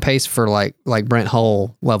 he's like on pace for like Brent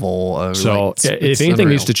Hull level. So if anything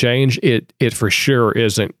needs to change, it for sure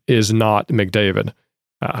is not McDavid.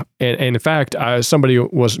 And in fact, somebody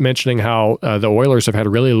was mentioning how the Oilers have had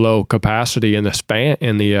really low capacity in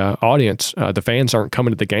the audience. The fans aren't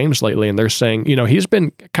coming to the games lately, and they're saying, he's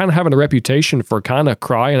been kind of having a reputation for kind of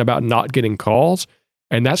crying about not getting calls,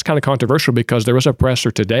 and that's kind of controversial because there was a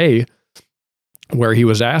presser today where he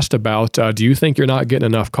was asked about, do you think you're not getting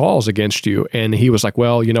enough calls against you? And he was like,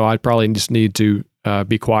 well, I probably just need to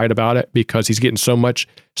be quiet about it because he's getting so much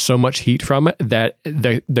heat from it that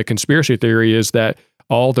the conspiracy theory is that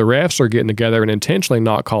all the refs are getting together and intentionally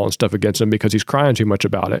not calling stuff against him because he's crying too much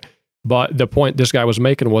about it. But the point this guy was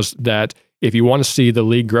making was that if you want to see the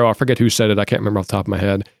league grow, I forget who said it, I can't remember off the top of my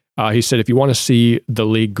head. He said, if you want to see the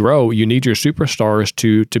league grow, you need your superstars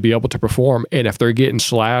to be able to perform. And if they're getting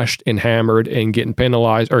slashed and hammered and getting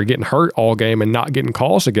penalized or getting hurt all game and not getting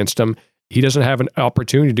calls against them, he doesn't have an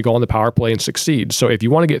opportunity to go on the power play and succeed. So if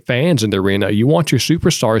you want to get fans in the arena, you want your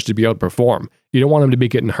superstars to be able to perform. You don't want them to be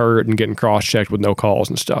getting hurt and getting cross-checked with no calls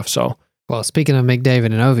and stuff. So, well, speaking of McDavid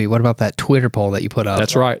and Ovi, what about that Twitter poll that you put up?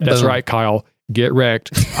 That's right. That's right, Kyle. Get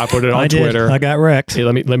wrecked. I put it on Twitter. I got wrecked. Hey,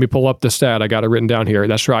 let me pull up the stat. I got it written down here.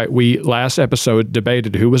 That's right. We last episode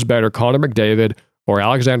debated who was better, Connor McDavid or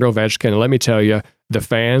Alexander Ovechkin. And let me tell you, the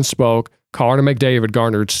fans spoke. Connor McDavid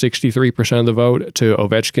garnered 63% of the vote to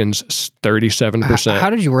Ovechkin's 37%. How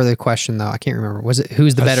did you word the question though? I can't remember. Was it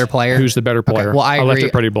who's the better player? Who's the better player? Okay, well, I left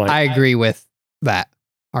it pretty blank. I agree with that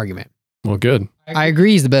argument. Well, good. I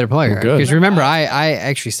agree he's the better player. Well, good. Because remember, I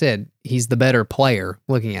actually said he's the better player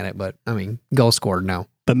looking at it, but I mean, goal scored, no.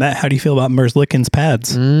 But Matt, how do you feel about Merzlikins'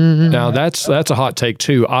 pads? Mm-hmm. Now that's a hot take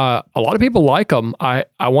too. A lot of people like them. I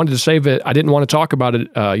wanted to save it. I didn't want to talk about it.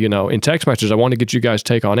 In text messages. I wanted to get you guys'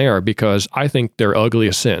 take on air because I think they're ugly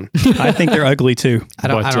as sin. I think they're ugly too. I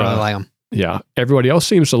don't really like them. Yeah, everybody else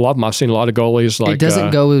seems to love them. I've seen a lot of goalies like. It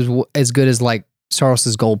doesn't go as good as like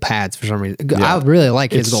Saros's gold pads for some reason. Yeah. I really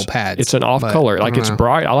like his gold pads. It's an off color. Like it's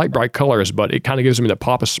bright. I like bright colors, but it kind of gives me the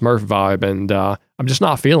Papa Smurf vibe, and I'm just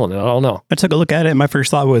not feeling it. I don't know. I took a look at it, and my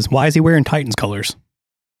first thought was, why is he wearing Titans colors?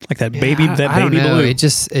 Like that baby blue. It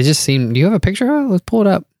just seemed. Do you have a picture of it? Let's pull it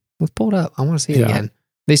up. I want to see it again.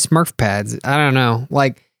 These Smurf pads. I don't know.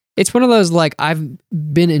 Like it's one of those. Like I've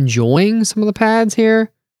been enjoying some of the pads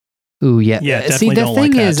here. Ooh yeah. Yeah. See, the don't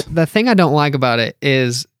thing like is, that. the thing I don't like about it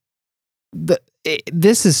is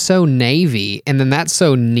this is so navy, and then that's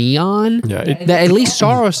so neon. Yeah. That at least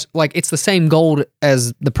Saros, like it's the same gold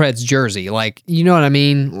as the Preds jersey. Like you know what I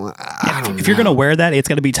mean? If you're gonna wear that, it's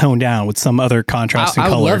got to be toned down with some other contrasting I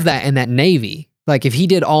would color. love that in that navy. Like if he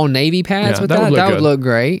did all navy pads with that would look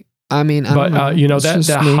great. I mean, I don't know.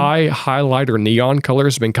 That high highlighter neon color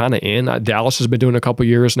has been kind of in. Dallas has been doing a couple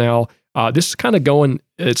years now. This is kind of going.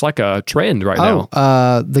 It's like a trend right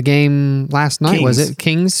now. The game last night, was it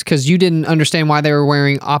Kings? Because you didn't understand why they were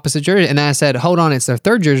wearing opposite jersey, and then I said, "Hold on, it's their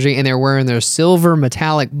third jersey, and they're wearing their silver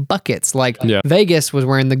metallic buckets." Like Vegas was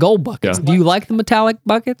wearing the gold buckets. Yeah. Do you like the metallic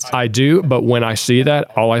buckets? I do, but when I see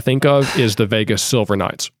that, all I think of is the Vegas Silver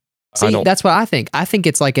Knights. See, that's what I think. I think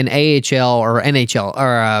it's like an AHL or NHL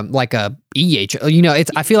or like a EHL. You know,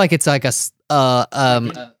 I feel like it's like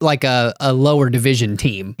a lower division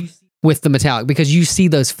team with the metallic, because you see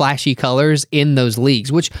those flashy colors in those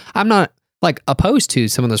leagues, which I'm not like opposed to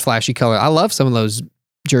some of those flashy colors. I love some of those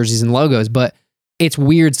jerseys and logos, but it's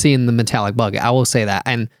weird seeing the metallic bug. I will say that.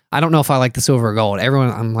 And I don't know if I like the silver or gold.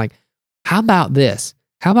 I'm like, how about this?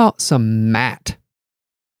 How about some matte?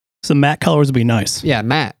 Some matte colors would be nice. Yeah,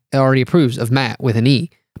 matte. It already approves of matte with an E,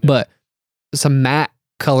 but some matte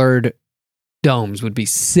colored domes would be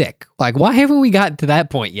sick. Like, why haven't we gotten to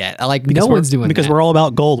that point yet? Like, no one's doing because that. we're all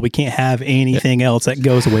about gold. We can't have anything else that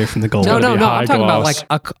goes away from the gold. No. I'm talking about gloss.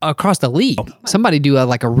 like across the league. Somebody do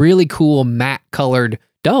like a really cool matte colored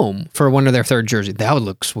dome for one of their third jerseys. That would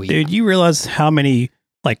look sweet. Dude, you realize how many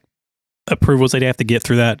like approvals they'd have to get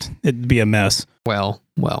through that? It'd be a mess. Well,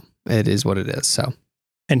 it is what it is. So,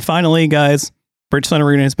 and finally, guys, Bridgestone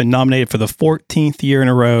Arena has been nominated for the 14th year in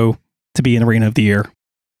a row to be an Arena of the Year.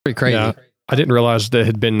 pretty crazy. Yeah. I didn't realize that it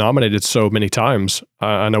had been nominated so many times.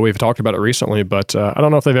 I know we've talked about it recently, but I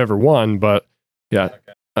don't know if they've ever won. But yeah,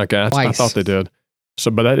 okay, I thought they did.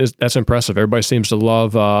 So, but that's impressive. Everybody seems to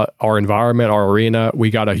love our environment, our arena. We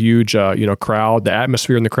got a huge, crowd. The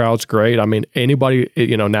atmosphere in the crowd's great. I mean, anybody,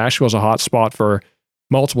 Nashville's a hot spot for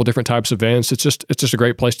multiple different types of events. It's just a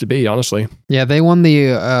great place to be, honestly. Yeah, they won the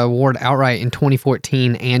award outright in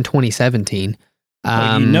 2014 and 2017.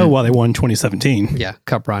 You know why they won 2017. Yeah,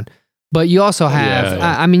 Cup Run. But you also have,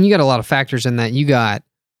 I mean, you got a lot of factors in that. You got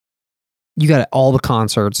all the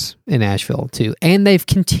concerts in Nashville too, and they've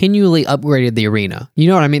continually upgraded the arena. You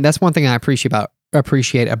know what I mean? That's one thing I appreciate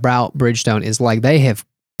about Bridgestone is like they have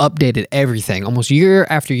updated everything almost year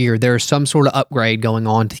after year. There's some sort of upgrade going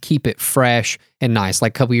on to keep it fresh and nice.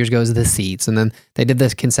 Like a couple years ago, it was the seats, and then they did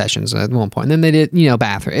the concessions at one point. And then they did,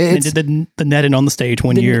 bathroom. They did the netting on the stage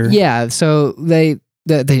one year. Yeah, so they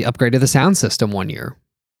upgraded the sound system one year.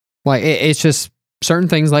 Like it's just certain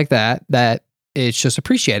things like that it's just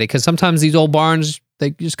appreciated, because sometimes these old barns,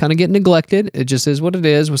 they just kind of get neglected. It just is what it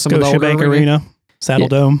is with some of the older Scotiabank Arena, Saddle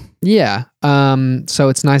Dome. Yeah. So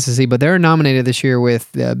it's nice to see. But they're nominated this year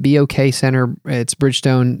with the BOK Center. It's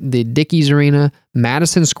Bridgestone, the Dickies Arena,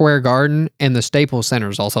 Madison Square Garden, and the Staples Center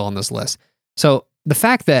is also on this list. So the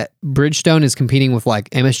fact that Bridgestone is competing with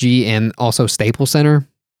like MSG and also Staples Center.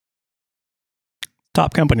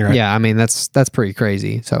 Top company, right? Yeah, I mean, that's pretty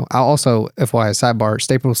crazy. So I'll also, FYI, sidebar,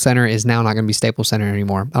 Staples Center is now not going to be Staples Center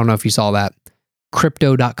anymore. I don't know if you saw that.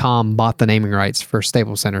 Crypto.com bought the naming rights for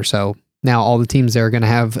Staples Center. So now all the teams there are going to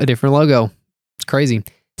have a different logo. It's crazy.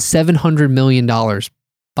 $700 million,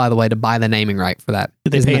 by the way, to buy the naming right for that.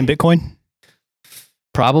 Did they pay in Bitcoin?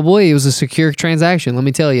 Probably. It was a secure transaction, let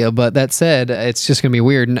me tell you. But that said, it's just going to be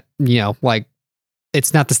weird. Like,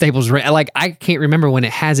 it's not the Staples Arena. Like, I can't remember when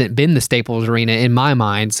it hasn't been the Staples Arena in my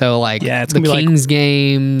mind. So, like, it's the like, Kings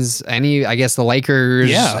games, I guess the Lakers.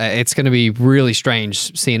 Yeah. It's going to be really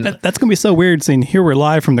strange seeing. That's going to be so weird seeing here we're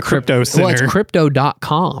live from the Crypto Center. Well, it's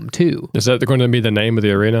crypto.com, too. Is that going to be the name of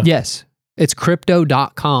the arena? Yes. It's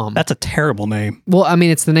crypto.com. That's a terrible name. Well, I mean,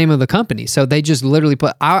 it's the name of the company. So they just literally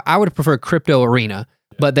put, I would prefer Crypto Arena,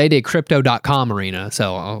 but they did crypto.com arena.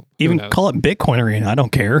 So even call it Bitcoin Arena. I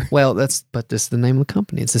don't care. Well, this is the name of the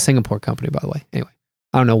company. It's a Singapore company, by the way. Anyway,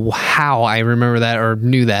 I don't know how I remember that or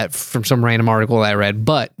knew that from some random article that I read,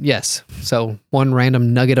 but yes. So one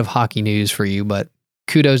random nugget of hockey news for you, but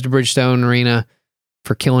kudos to Bridgestone Arena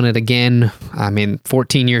for killing it again. I mean,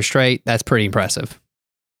 14 years straight. That's pretty impressive.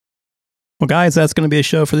 Well, guys, that's going to be a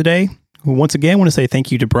show for the day. Once again, I want to say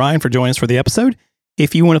thank you to Brian for joining us for the episode.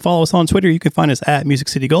 If you want to follow us on Twitter, you can find us at Music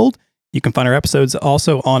City Gold. You can find our episodes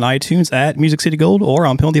also on iTunes at Music City Gold or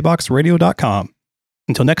on PenaltyBoxRadio.com.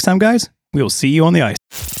 Until next time, guys, we will see you on the ice.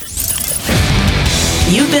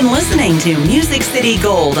 You've been listening to Music City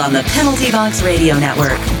Gold on the Penalty Box Radio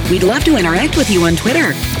Network. We'd love to interact with you on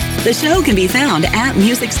Twitter. The show can be found at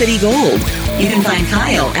Music City Gold. You can find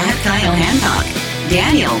Kyle at Kyle Hancock,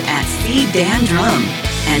 Daniel at Steve Dan Drum,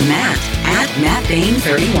 and Matt at Matt Bain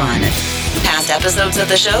 31. Past episodes of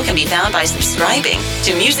the show can be found by subscribing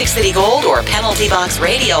to Music City Gold or Penalty Box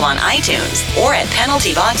Radio on iTunes or at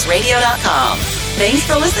PenaltyBoxRadio.com. Thanks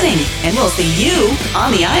for listening, and we'll see you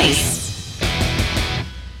on the ice.